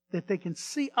believe that they can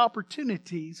see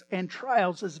opportunities and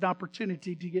trials as an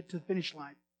opportunity to get to the finish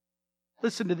line.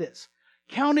 Listen to this.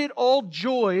 Count it all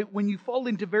joy when you fall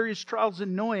into various trials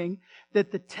and knowing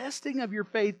that the testing of your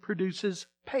faith produces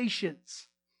patience.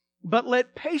 But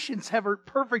let patience have her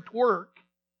perfect work,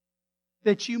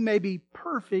 that you may be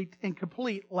perfect and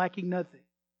complete, lacking nothing.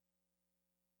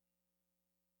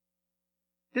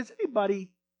 Does anybody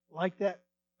like that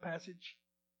passage?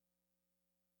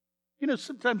 You know,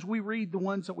 sometimes we read the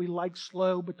ones that we like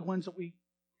slow, but the ones that we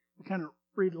kind of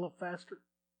read a little faster.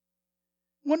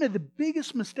 One of the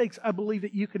biggest mistakes I believe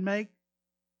that you can make,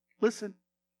 listen,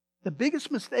 the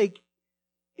biggest mistake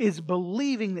is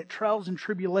believing that trials and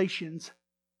tribulations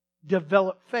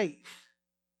develop faith.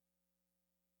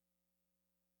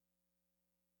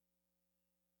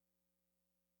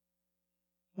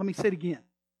 Let me say it again.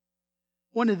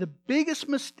 One of the biggest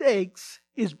mistakes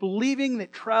is believing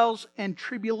that trials and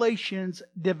tribulations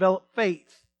develop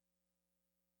faith.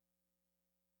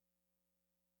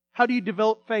 How do you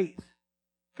develop faith?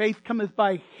 Faith cometh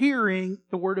by hearing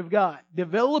the Word of God.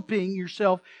 Developing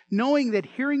yourself, knowing that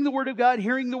hearing the Word of God,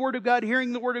 hearing the Word of God,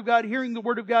 hearing the Word of God, hearing the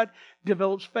Word of God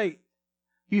develops faith.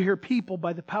 You hear people,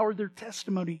 by the power of their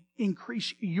testimony,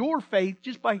 increase your faith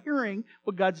just by hearing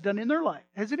what God's done in their life.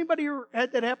 Has anybody ever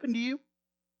had that happen to you?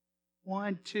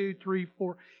 1, 2, 3,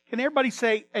 4. Can everybody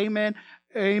say amen?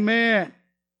 Amen.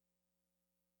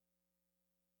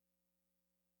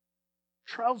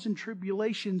 Trials and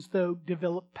tribulations, though,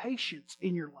 develop patience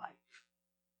in your life.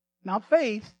 Not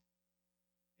faith.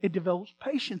 It develops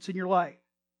patience in your life.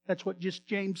 That's what just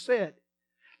James said.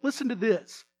 Listen to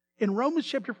this. In Romans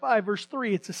chapter 5, verse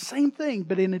 3, it's the same thing,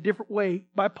 but in a different way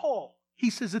by Paul. He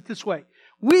says it this way.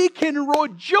 We can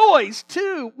rejoice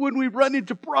too when we run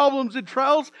into problems and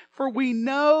trials, for we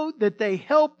know that they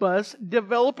help us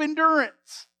develop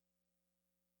endurance.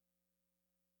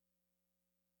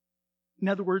 In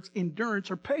other words, endurance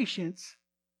or patience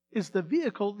is the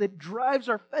vehicle that drives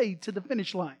our faith to the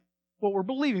finish line, what we're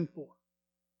believing for.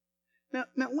 Now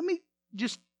let me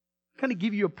just kind of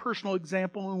give you a personal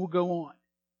example and we'll go on.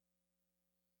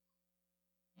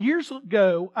 Years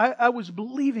ago, I was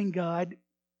believing God.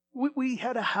 We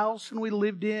had a house and we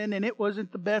lived in, and it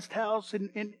wasn't the best house,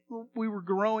 and we were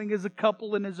growing as a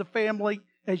couple and as a family.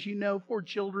 As you know, 4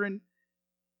 children.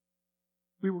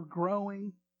 We were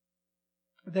growing.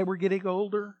 They were getting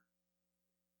older.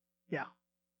 Yeah.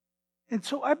 And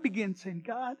so I began saying,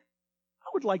 God, I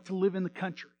would like to live in the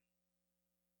country.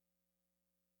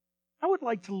 I would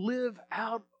like to live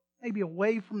out, maybe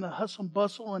away from the hustle and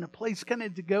bustle, and a place kind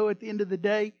of to go at the end of the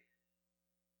day.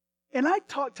 And I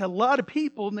talk to a lot of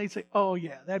people, and they say, oh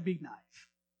yeah, that'd be nice.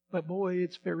 But boy,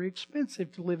 it's very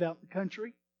expensive to live out in the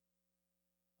country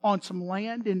on some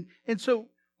land. And so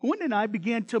Gwen and I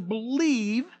began to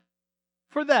believe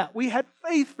for that. We had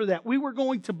faith for that. We were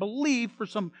going to believe for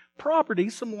some property,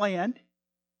 some land,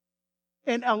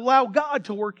 and allow God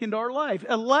to work into our life.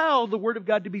 Allow the Word of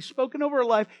God to be spoken over our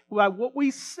life by what we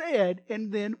said,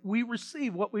 and then we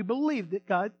receive what we believe. That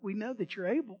God, we know that you're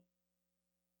able.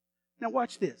 Now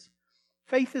watch this.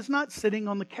 Faith is not sitting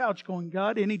on the couch going,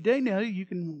 God, any day now you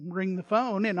can ring the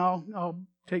phone and I'll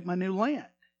take my new land.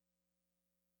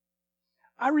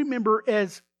 I remember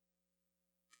as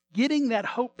getting that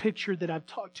hope picture that I've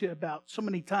talked to you about so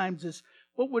many times is,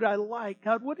 what would I like?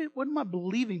 God, what am I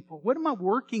believing for? What am I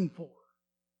working for?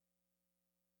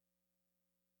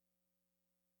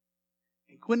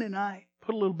 And Gwen and I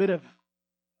put a little bit of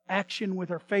action with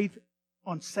our faith.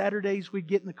 On Saturdays, we'd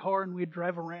get in the car and we'd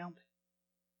drive around.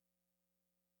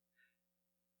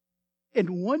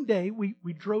 And one day we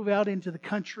drove out into the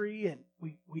country and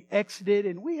we exited,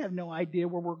 and we have no idea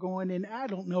where we're going. And I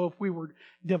don't know if we were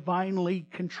divinely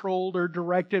controlled or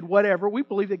directed, whatever. We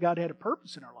believe that God had a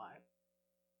purpose in our life.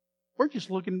 We're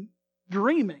just looking,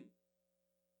 dreaming,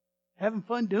 having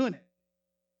fun doing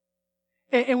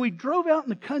it. And we drove out in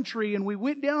the country and we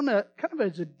went down a kind of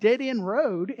as a dead end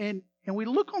road, and we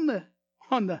look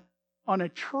on a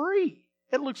tree.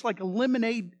 It looks like a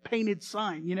lemonade painted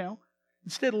sign, you know.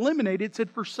 Instead of lemonade, it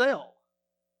said for sale.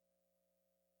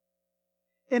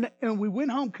 And we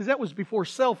went home because that was before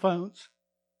cell phones.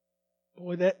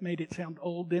 Boy, that made it sound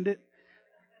old, didn't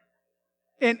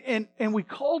it? And we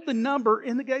called the number,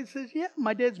 and the guy says, yeah,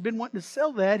 my dad's been wanting to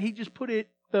sell that. He just put it,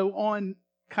 though, on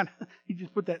he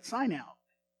just put that sign out.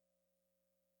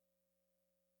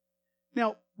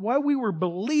 Now, while we were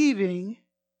believing,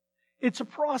 it's a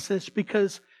process,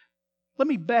 because let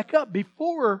me back up.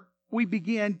 Before we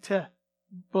began to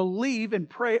believe and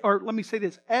pray, or let me say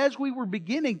this, as we were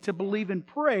beginning to believe and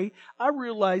pray, I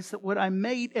realized that what I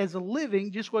made as a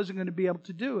living just wasn't going to be able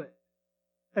to do it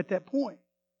at that point.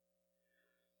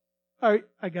 All right,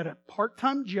 I got a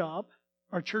part-time job.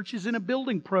 Our church is in a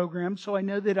building program, so I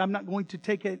know that I'm not going to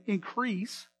take an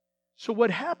increase. So what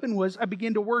happened was I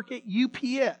began to work at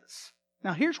UPS.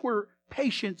 Now here's where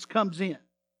patience comes in.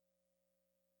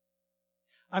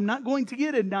 I'm not going to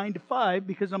get a 9 to 5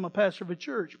 because I'm a pastor of a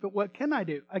church, but what can I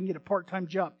do? I can get a part-time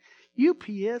job.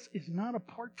 UPS is not a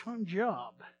part-time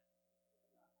job.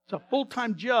 It's a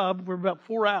full-time job for about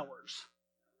 4 hours.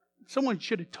 Someone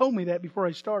should have told me that before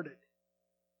I started.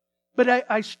 But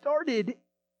I started,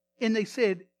 and they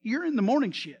said, you're in the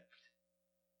morning shift.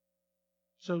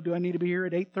 So do I need to be here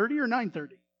at 8:30 or 9:30?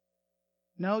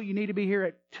 No, you need to be here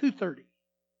at 2:30.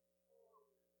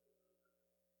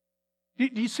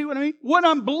 Do you see what I mean? What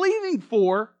I'm believing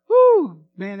for,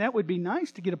 man, that would be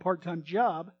nice to get a part-time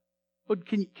job. But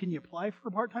can you apply for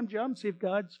a part-time job and see if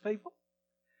God's faithful?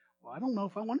 Well, I don't know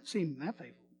if I want to see Him that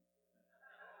faithful.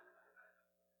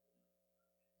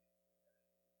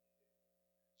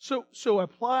 So I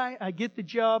apply, I get the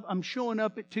job, I'm showing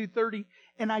up at 2:30,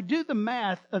 and I do the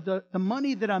math of the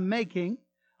money that I'm making.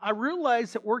 I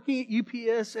realize that working at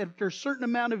UPS, after a certain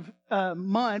amount of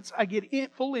months, I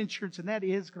get full insurance, and that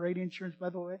is great insurance, by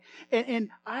the way. And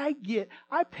I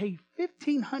pay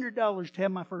 $1,500 to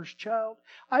have my first child.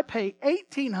 I pay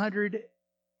 $1,800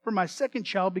 for my second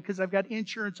child because I've got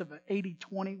insurance of an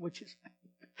 80-20, which is,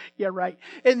 yeah, right.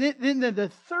 And then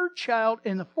the third child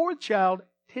and the fourth child,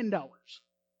 $10.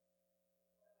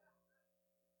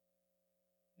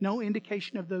 No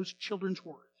indication of those children's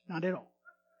worth. Not at all.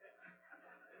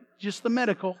 Just the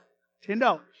medical,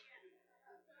 $10.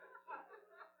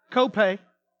 Copay.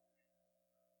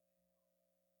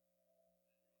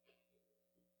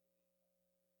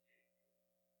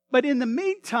 But in the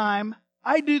meantime,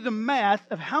 I do the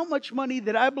math of how much money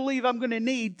that I believe I'm going to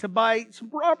need to buy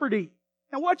some property.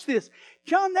 Now watch this.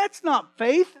 John, that's not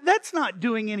faith. That's not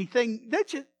doing anything.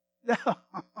 That's just...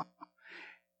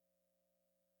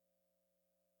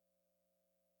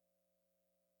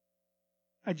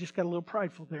 I just got a little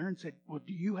prideful there and said, well,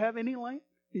 do you have any land?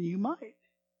 And you might.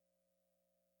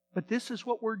 But this is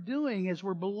what we're doing as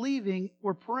we're believing,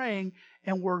 we're praying,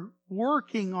 and we're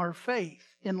working our faith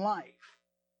in life.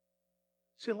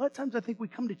 See, a lot of times I think we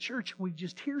come to church and we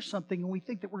just hear something and we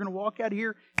think that we're going to walk out of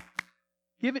here,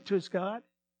 give it to us, God.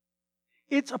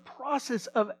 It's a process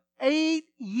of 8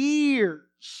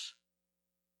 years.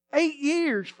 8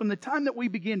 years from the time that we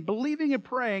begin believing and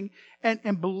praying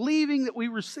and believing that we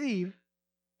receive.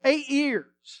 8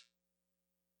 years.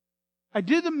 I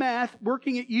do the math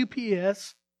working at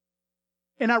UPS,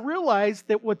 and I realize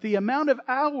that with the amount of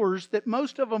hours that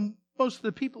most of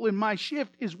the people in my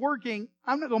shift is working,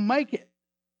 I'm not going to make it.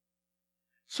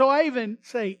 So I even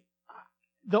say,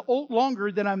 the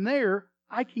longer that I'm there,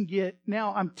 I can get,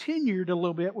 now I'm tenured a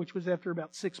little bit, which was after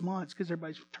about 6 months because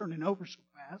everybody's turning over so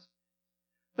fast.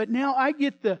 But now I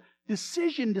get the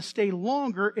decision to stay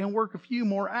longer and work a few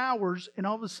more hours, and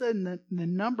all of a sudden the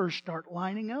numbers start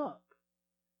lining up.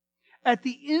 At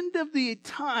the end of the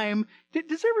time,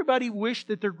 does everybody wish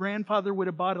that their grandfather would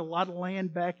have bought a lot of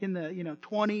land back in the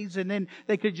 20s and then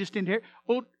they could just inherit?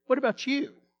 Well, what about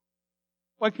you?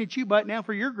 Why can't you buy it now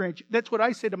for your grandchildren? That's what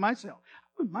I said to myself.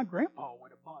 My grandpa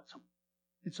would have bought some.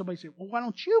 And somebody said, well, why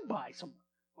don't you buy some?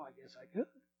 Well, I guess I could.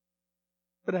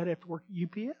 But I'd have to work at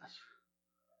UPS.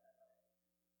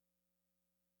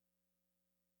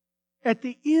 At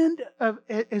the end of,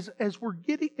 as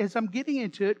I'm getting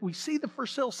into it, we see the for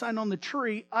sale sign on the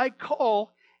tree. I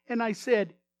call and I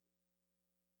said,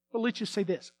 well, let's just say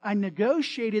this. I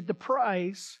negotiated the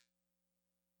price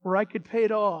where I could pay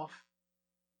it off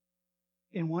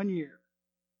in 1 year.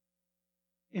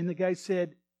 And the guy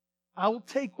said, I will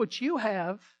take what you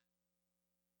have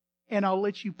and I'll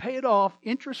let you pay it off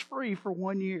interest free for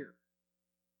 1 year.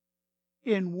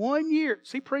 In 1 year,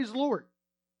 see, praise the Lord.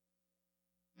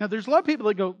 Now, there's a lot of people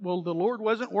that go, well, the Lord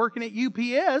wasn't working at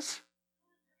UPS.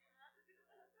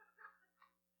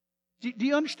 Do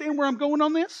you understand where I'm going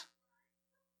on this?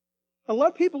 A lot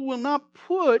of people will not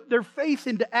put their faith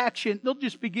into action. They'll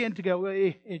just begin to go,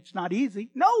 it's not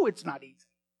easy. No, it's not easy.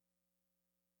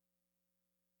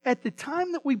 At the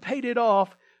time that we paid it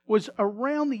off was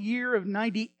around the year of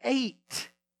 98.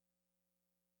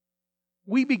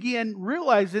 We began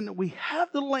realizing that we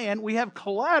have the land, we have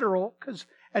collateral, because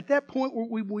at that point,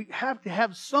 we have to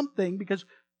have something, because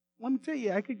let me tell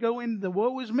you, I could go into the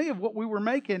woe is me of what we were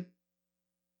making,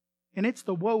 and it's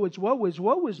the woe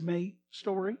is me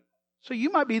story. So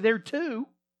you might be there too.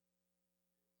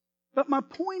 But my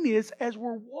point is, as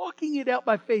we're walking it out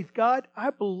by faith, God, I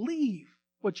believe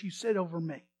what you said over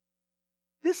me.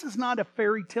 This is not a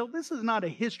fairy tale. This is not a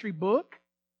history book.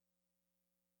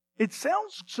 It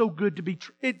sounds so good to be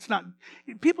true. It's not.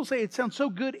 People say it sounds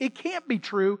so good, it can't be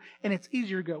true, and it's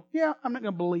easier to go, yeah, I'm not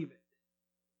going to believe it.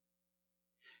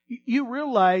 You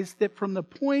realize that from the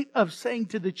point of saying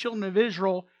to the children of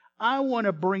Israel, I want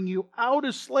to bring you out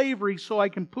of slavery so I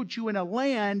can put you in a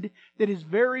land that is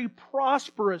very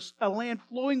prosperous, a land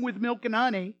flowing with milk and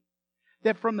honey,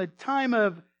 that from the time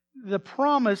of the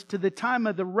promise to the time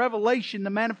of the revelation,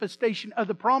 the manifestation of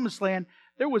the promised land,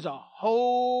 there was a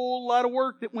whole lot of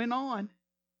work that went on.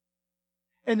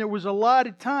 And there was a lot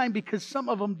of time because some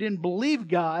of them didn't believe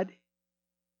God.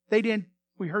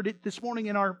 We heard it this morning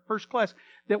in our first class,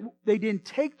 that they didn't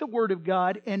take the Word of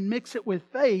God and mix it with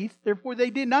faith. Therefore, they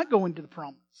did not go into the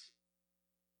promise.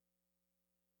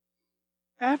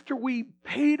 After we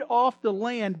paid off the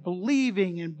land,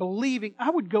 believing, I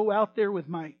would go out there with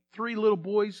my 3 little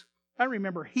boys. I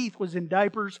remember Heath was in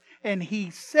diapers, and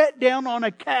he sat down on a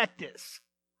cactus.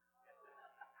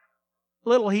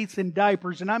 Little Heath's in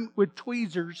diapers, and I'm with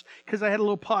tweezers because I had a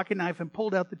little pocket knife and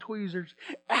pulled out the tweezers.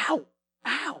 Ow!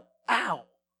 Ow! Ow!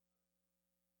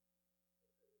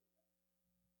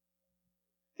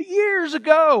 Years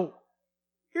ago.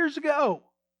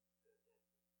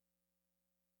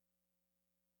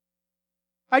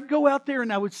 I'd go out there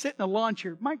and I would sit in a lawn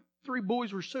chair. My 3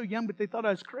 boys were so young, but they thought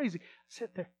I was crazy. I'd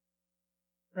sit there.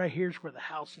 Right here's where the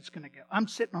house is going to go. I'm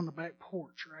sitting on the back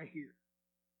porch right here.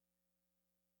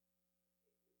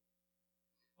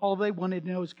 All they wanted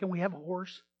to know is, can we have a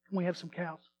horse? Can we have some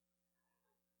cows?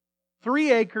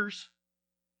 3 acres,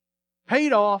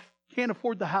 paid off, can't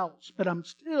afford the house, but I'm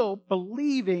still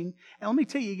believing. And let me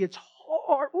tell you, it gets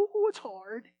hard. Oh, it's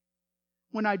hard.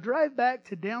 When I drive back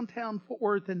to downtown Fort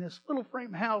Worth in this little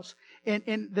frame house, and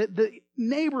the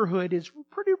neighborhood is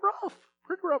pretty rough.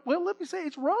 Well, let me say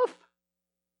it's rough.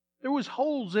 There was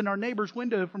holes in our neighbor's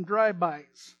window from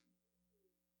drive-bys.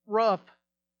 Rough.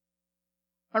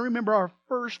 I remember our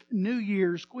first New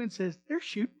Year's, Gwen says, they're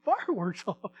shooting fireworks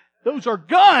off. Those are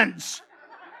guns!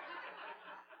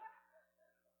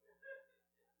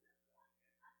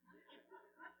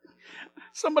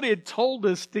 Somebody had told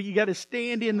us that you got to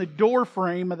stand in the door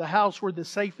frame of the house where the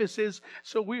safest is.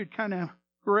 So we would kind of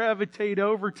gravitate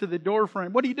over to the door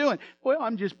frame. What are you doing? Well,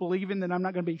 I'm just believing that I'm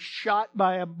not going to be shot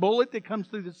by a bullet that comes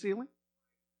through the ceiling.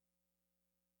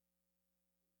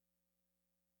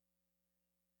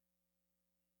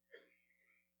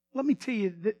 Let me tell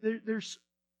you,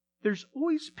 there's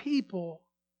always people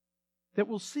that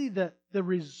will see the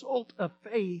result of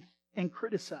faith and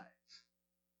criticize.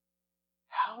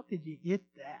 How did you get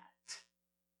that?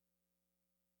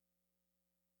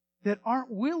 That aren't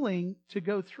willing to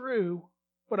go through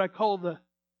what I call the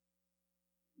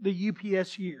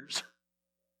UPS years.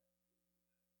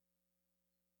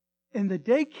 And the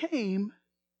day came,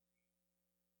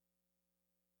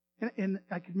 and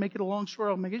I could make it a long story,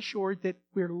 I'll make it short, that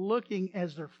we're looking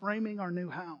as they're framing our new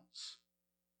house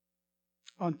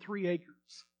on 3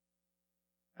 acres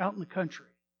out in the country.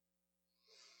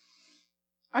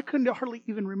 I couldn't hardly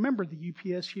even remember the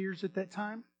UPS years at that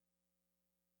time.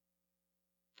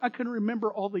 I couldn't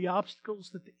remember all the obstacles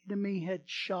that the enemy had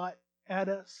shot at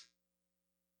us.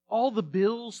 All the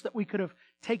bills that we could have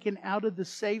taken out of the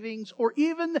savings, or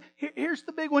even, here's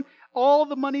the big one, all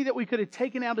the money that we could have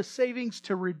taken out of savings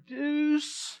to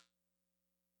reduce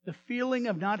the feeling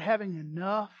of not having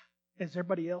enough as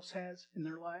everybody else has in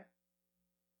their life.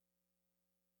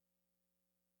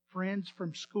 Friends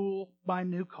from school buying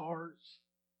new cars.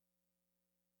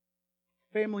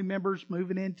 Family members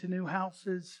moving into new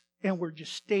houses, and we're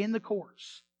just staying the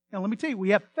course. Now let me tell you,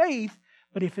 we have faith,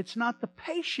 but if it's not the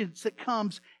patience that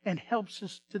comes and helps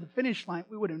us to the finish line,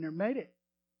 we would have never made it.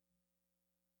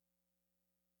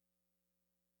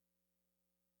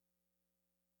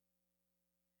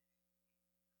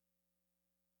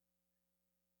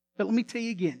 But let me tell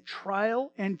you again,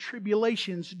 trial and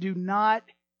tribulations do not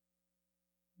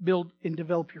build and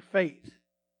develop your faith.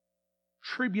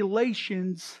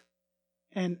 Tribulations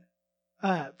and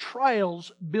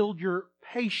trials build your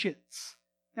patience.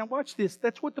 Now watch this.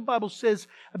 That's what the Bible says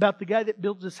about the guy that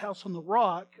builds his house on the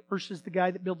rock versus the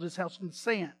guy that builds his house on the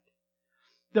sand.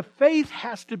 The faith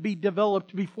has to be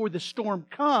developed before the storm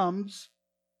comes,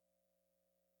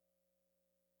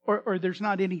 or there's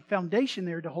not any foundation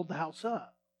there to hold the house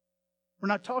up. We're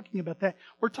not talking about that.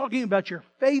 We're talking about your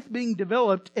faith being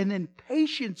developed, and then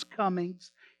patience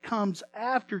comes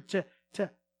after to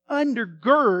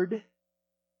undergird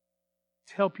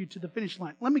to help you to the finish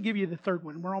line. Let me give you the third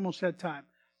one. We're almost out of time.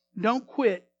 Don't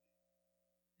quit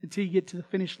until you get to the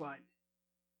finish line.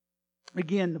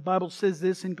 Again, the Bible says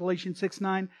this in Galatians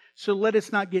 6:9. So let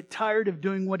us not get tired of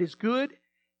doing what is good.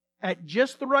 At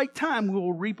just the right time, we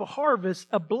will reap a harvest,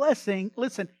 a blessing,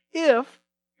 listen,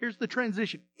 here's the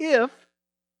transition, if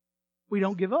we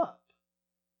don't give up.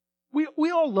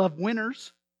 We all love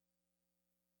winners.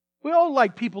 We all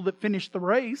like people that finish the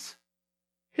race.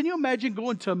 Can you imagine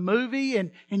going to a movie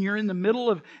and you're in the middle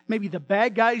of maybe the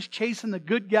bad guys chasing the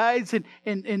good guys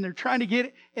and they're trying to get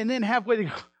it, and then halfway they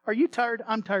go, are you tired?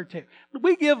 I'm tired too.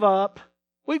 We give up.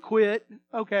 We quit.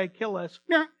 Okay, kill us.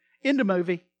 End of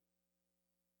movie.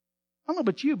 I don't know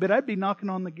about you, but I'd be knocking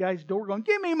on the guy's door going,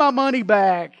 give me my money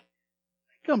back.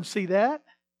 Come see that.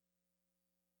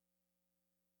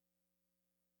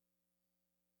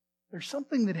 There's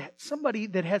somebody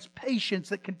that has patience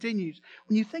that continues.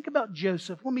 When you think about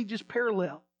Joseph, let me just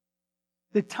parallel.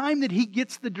 The time that he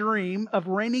gets the dream of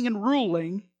reigning and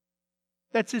ruling,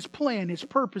 that's his plan, his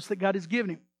purpose that God has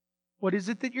given him. What is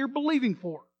it that you're believing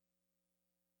for?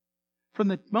 From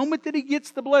the moment that he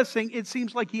gets the blessing, it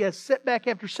seems like he has setback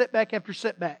after setback after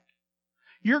setback.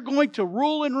 You're going to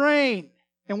rule and reign.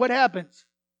 And what happens?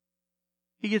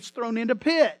 He gets thrown into a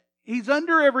pit. He's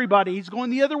under everybody. He's going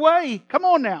the other way. Come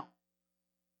on now.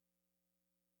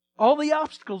 All the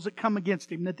obstacles that come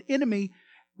against him, that the enemy,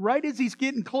 right as he's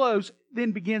getting close,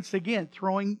 then begins again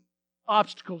throwing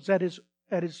obstacles at his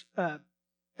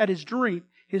dream.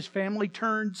 His family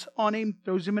turns on him,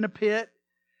 throws him in a pit.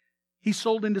 He's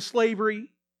sold into slavery.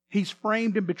 He's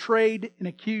framed and betrayed and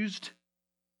accused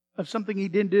of something he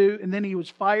didn't do, and then he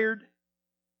was fired.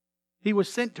 He was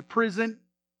sent to prison.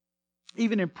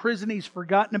 Even in prison, he's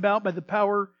forgotten about by the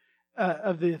power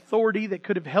of the authority that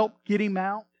could have helped get him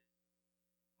out.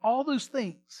 All those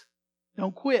things.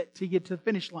 Don't quit till you get to the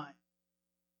finish line.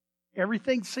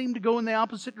 Everything seemed to go in the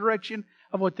opposite direction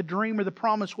of what the dream or the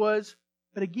promise was.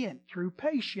 But again, through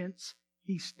patience,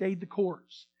 he stayed the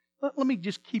course. Let me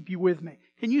just keep you with me.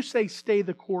 Can you say stay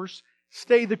the course?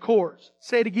 Stay the course.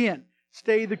 Say it again.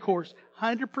 Stay the course.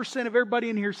 100% of everybody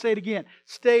in here say it again.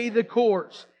 Stay the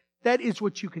course. That is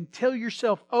what you can tell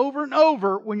yourself over and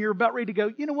over when you're about ready to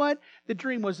go, you know what? The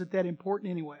dream wasn't that important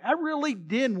anyway. I really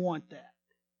didn't want that.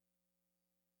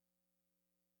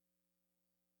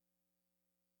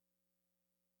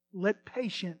 Let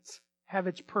patience have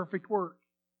its perfect work.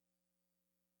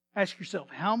 Ask yourself,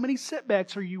 how many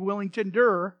setbacks are you willing to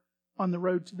endure on the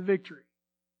road to the victory?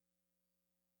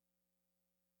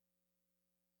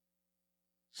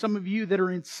 Some of you that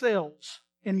are in sales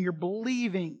and you're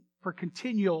believing for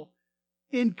continual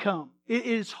income. It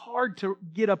is hard to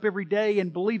get up every day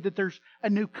and believe that there's a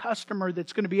new customer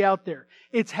that's going to be out there.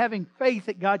 It's having faith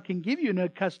that God can give you a new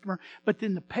customer, but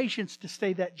then the patience to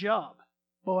stay that job.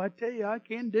 Well, I tell you, I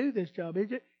can do this job.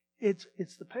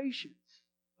 It's the patience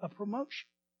of promotion.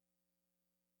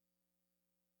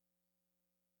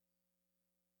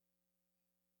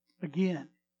 Again,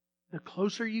 the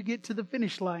closer you get to the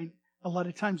finish line, a lot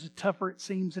of times the tougher it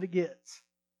seems that it gets.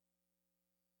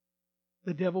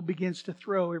 The devil begins to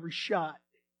throw every shot,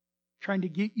 trying to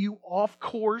get you off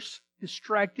course,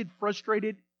 distracted,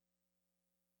 frustrated.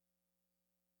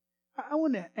 I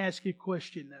want to ask you a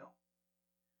question, though.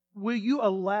 Will you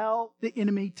allow the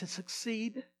enemy to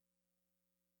succeed?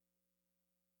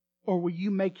 Or will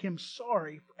you make him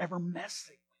sorry for ever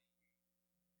messing?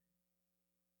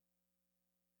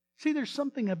 See, there's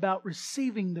something about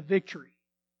receiving the victory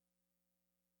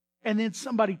and then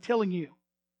somebody telling you,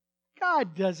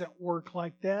 God doesn't work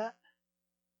like that.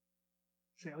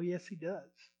 Say, oh yes, He does.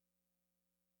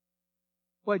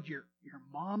 What, your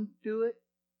mom do it?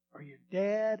 Or your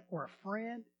dad? Or a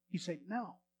friend? You say,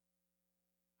 no.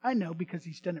 I know because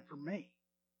He's done it for me.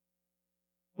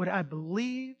 What I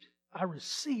believed, I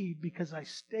received because I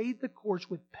stayed the course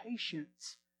with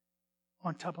patience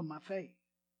on top of my faith.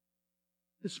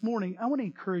 This morning, I want to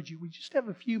encourage you. We just have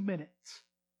a few minutes.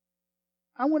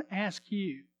 I want to ask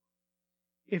you,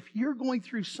 if you're going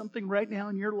through something right now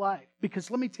in your life,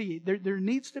 because let me tell you, there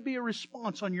needs to be a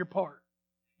response on your part.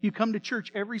 You come to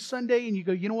church every Sunday and you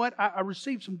go, you know what, I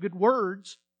received some good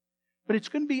words, but it's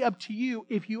going to be up to you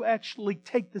if you actually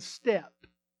take the step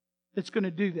that's going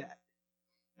to do that.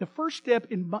 The first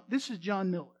step this is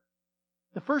John Miller.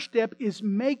 The first step is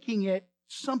making it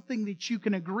something that you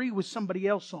can agree with somebody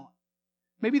else on.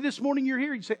 Maybe this morning you're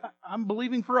here, you say, I'm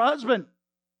believing for a husband.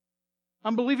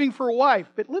 I'm believing for a wife.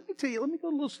 But let me tell you, let me go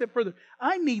a little step further.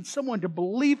 I need someone to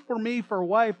believe for me for a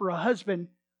wife or a husband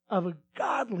of a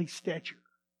godly stature.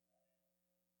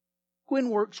 Gwen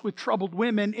works with troubled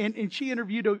women, and she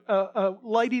interviewed a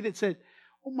lady that said,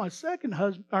 oh, our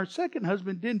second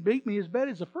husband didn't beat me as bad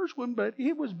as the first one, but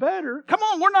he was better. Come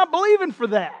on, we're not believing for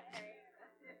that.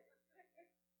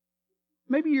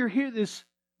 Maybe you're here this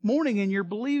morning and you're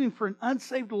believing for an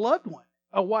unsaved loved one,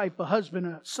 a wife, a husband,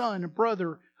 a son, a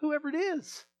brother, whoever it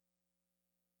is.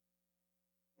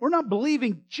 We're not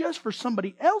believing just for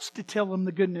somebody else to tell them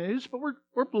the good news, but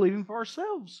we're believing for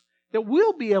ourselves that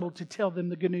we'll be able to tell them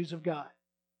the good news of God.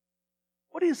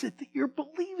 What is it that you're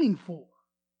believing for?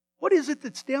 What is it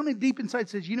that's down and deep inside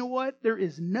says, you know what? There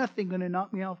is nothing going to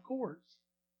knock me off course.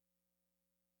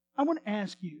 I want to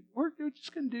ask you, we're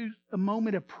just going to do a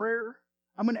moment of prayer.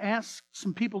 I'm going to ask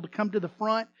some people to come to the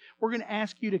front. We're going to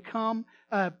ask you to come.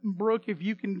 Brooke, if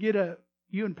you can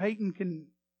you and Peyton can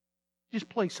just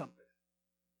play something.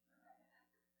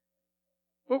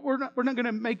 We're not going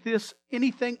to make this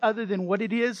anything other than what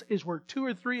it is where two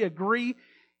or three agree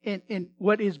in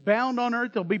what is bound on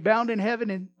earth, they'll be bound in heaven,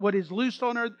 and what is loosed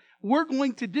on earth. We're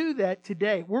going to do that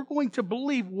today. We're going to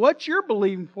believe what you're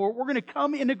believing for. We're going to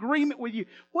come in agreement with you.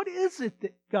 What is it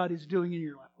that God is doing in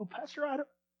your life? Well, Pastor,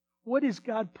 what has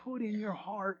God put in your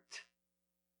heart?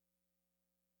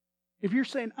 If you're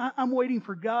saying, I'm waiting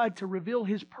for God to reveal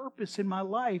His purpose in my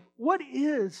life, what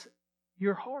is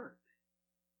your heart?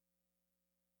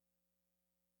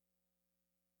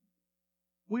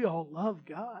 We all love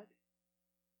God.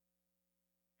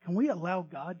 Can we allow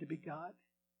God to be God?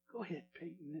 Go ahead,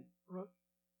 Peyton and Brooke.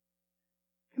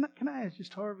 Can I ask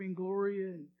just Harvey and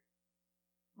Gloria and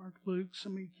Mark, Luke,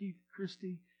 some of you, Keith,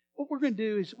 Christy? What we're going to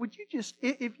do is, would you just,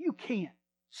 if you can't,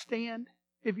 stand.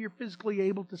 If you're physically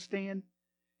able to stand.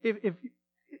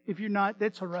 If you're not,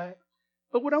 that's all right.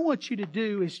 But what I want you to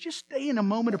do is just stay in a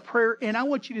moment of prayer, and I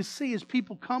want you to see as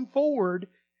people come forward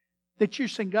that you're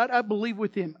saying, God, I believe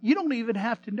with Him. You don't even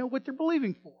have to know what they're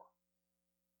believing for.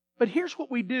 But here's what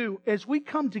we do. As we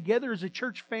come together as a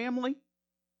church family,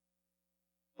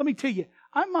 let me tell you,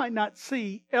 I might not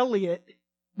see Elliot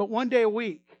but one day a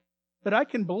week, but I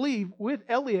can believe with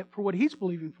Elliot for what he's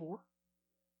believing for.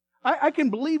 I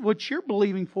can believe what you're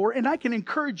believing for, and I can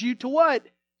encourage you to what?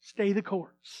 Stay the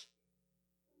course.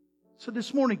 So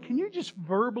this morning, can you just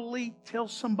verbally tell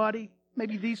somebody,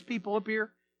 maybe these people up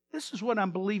here, this is what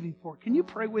I'm believing for. Can you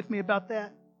pray with me about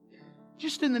that?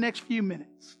 Just in the next few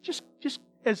minutes. Just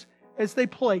as they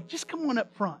play, just come on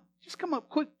up front. Just come up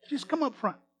quick. Just come up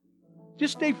front.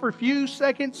 Just stay for a few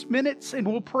seconds, minutes, and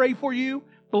we'll pray for you,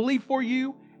 believe for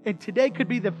you. And today could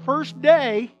be the first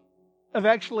day of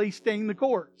actually staying the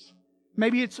course.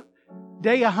 Maybe it's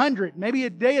day 100, maybe a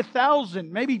day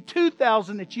 1,000, maybe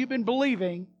 2,000 that you've been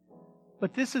believing.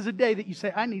 But this is a day that you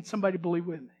say, I need somebody to believe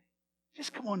with me.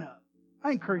 Just come on up. I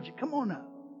encourage you, come on up.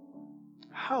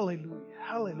 Hallelujah,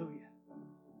 hallelujah,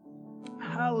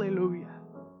 hallelujah.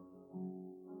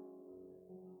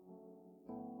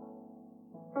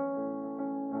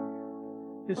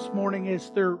 This morning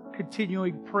as they're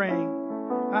continuing praying,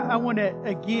 I want to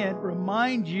again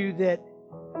remind you that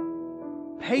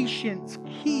patience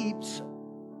keeps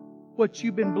what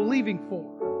you've been believing for.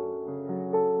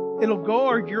 It'll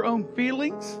guard your own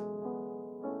feelings.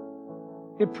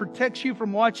 It protects you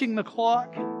from watching the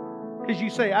clock. Because you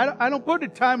say, I don't put a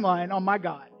timeline on my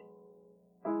God.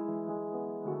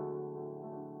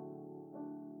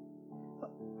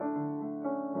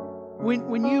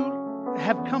 When you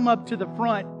have come up to the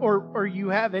front, or you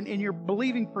haven't, and you're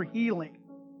believing for healing,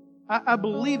 I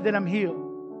believe that I'm healed.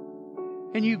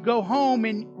 And you go home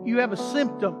and you have a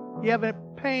symptom, you have a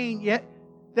pain, yet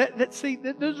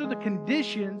those are the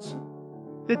conditions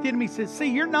that the enemy says,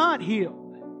 see, you're not healed.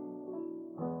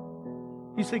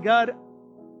 You say, God,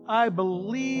 I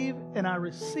believe and I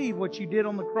receive what you did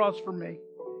on the cross for me.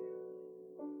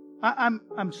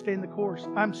 I'm staying the course.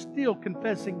 I'm still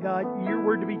confessing, God, your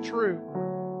word to be true.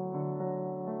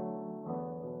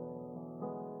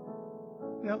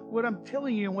 Now, what I'm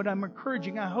telling you and what I'm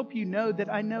encouraging, I hope you know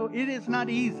that I know it is not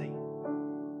easy.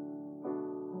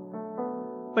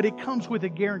 But it comes with a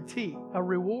guarantee, a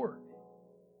reward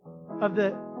of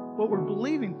what we're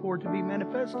believing for to be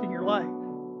manifest in your life.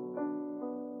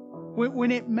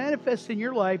 When it manifests in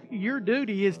your life, your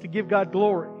duty is to give God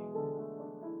glory.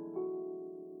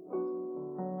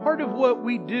 Part of what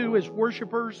we do as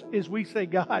worshipers is we say,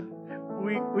 God,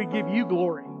 we give you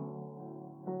glory.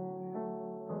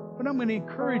 What I'm going to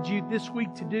encourage you this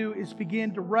week to do is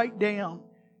begin to write down,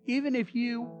 even if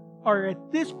you are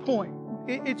at this point,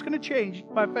 it's going to change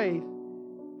by faith.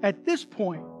 At this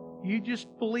point, you just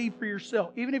believe for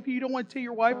yourself. Even if you don't want to tell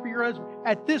your wife or your husband,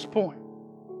 at this point.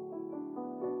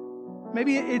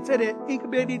 Maybe it's at an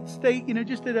incubated state,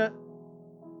 just at a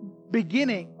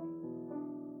beginning.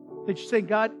 That you say,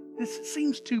 God, this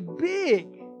seems too big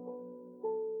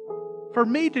for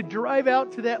me to drive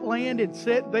out to that land and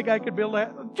sit and think I could build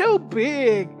that. Too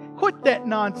big. Quit that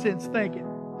nonsense thinking.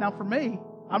 Now for me,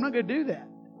 I'm not going to do that.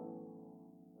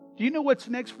 Do you know what's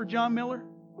next for John Miller?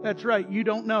 That's right. You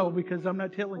don't know because I'm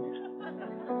not telling you.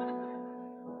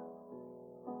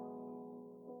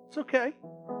 It's okay.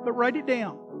 But write it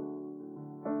down.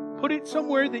 put it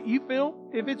somewhere that you feel,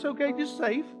 if it's okay, just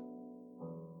safe.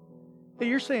 That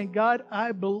you're saying, God,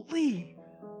 I believe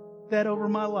that over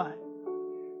my life.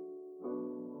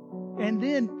 And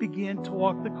then begin to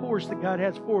walk the course that God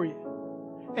has for you.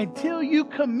 Until you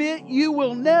commit, you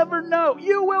will never know.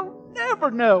 You will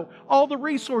never know all the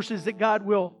resources that God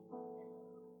will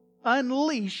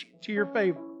unleash to your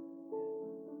favor.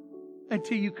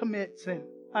 Until you commit, saying,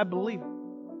 I believe it.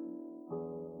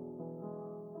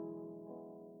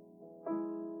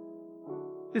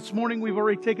 This morning we've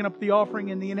already taken up the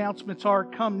offering, and the announcements are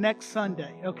come next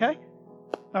Sunday, okay?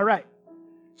 All right.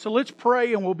 So let's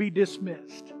pray and we'll be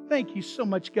dismissed. Thank you so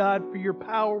much, God, for your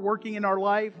power working in our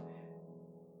life.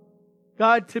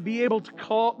 God, to be able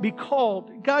to be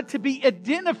called, God, to be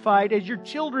identified as your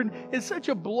children is such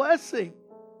a blessing.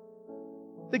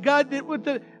 The God, that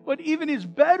what even is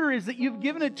better is that you've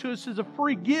given it to us as a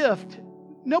free gift.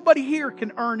 Nobody here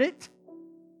can earn it.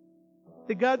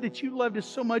 The God, that you loved us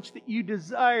so much that you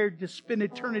desired to spend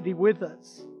eternity with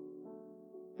us.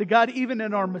 The God, even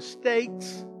in our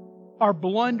mistakes, our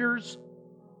blunders,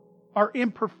 our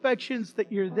imperfections,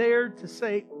 that you're there to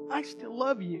say, I still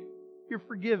love you. You're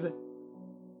forgiven.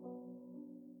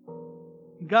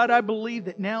 God, I believe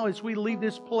that now as we leave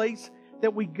this place,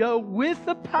 that we go with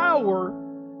the power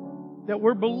that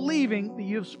we're believing that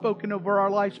you've spoken over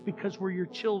our lives because we're your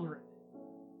children.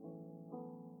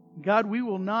 God, we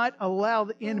will not allow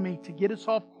the enemy to get us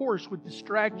off course with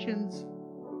distractions,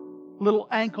 little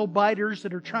ankle biters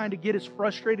that are trying to get us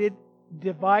frustrated,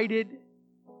 divided.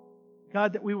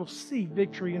 God, that we will see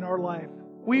victory in our life.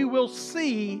 We will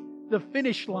see the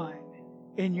finish line.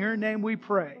 In your name we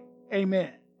pray.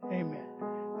 Amen. Amen.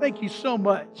 Thank you so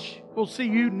much. We'll see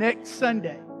you next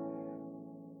Sunday.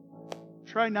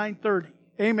 Try 9:30.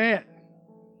 Amen.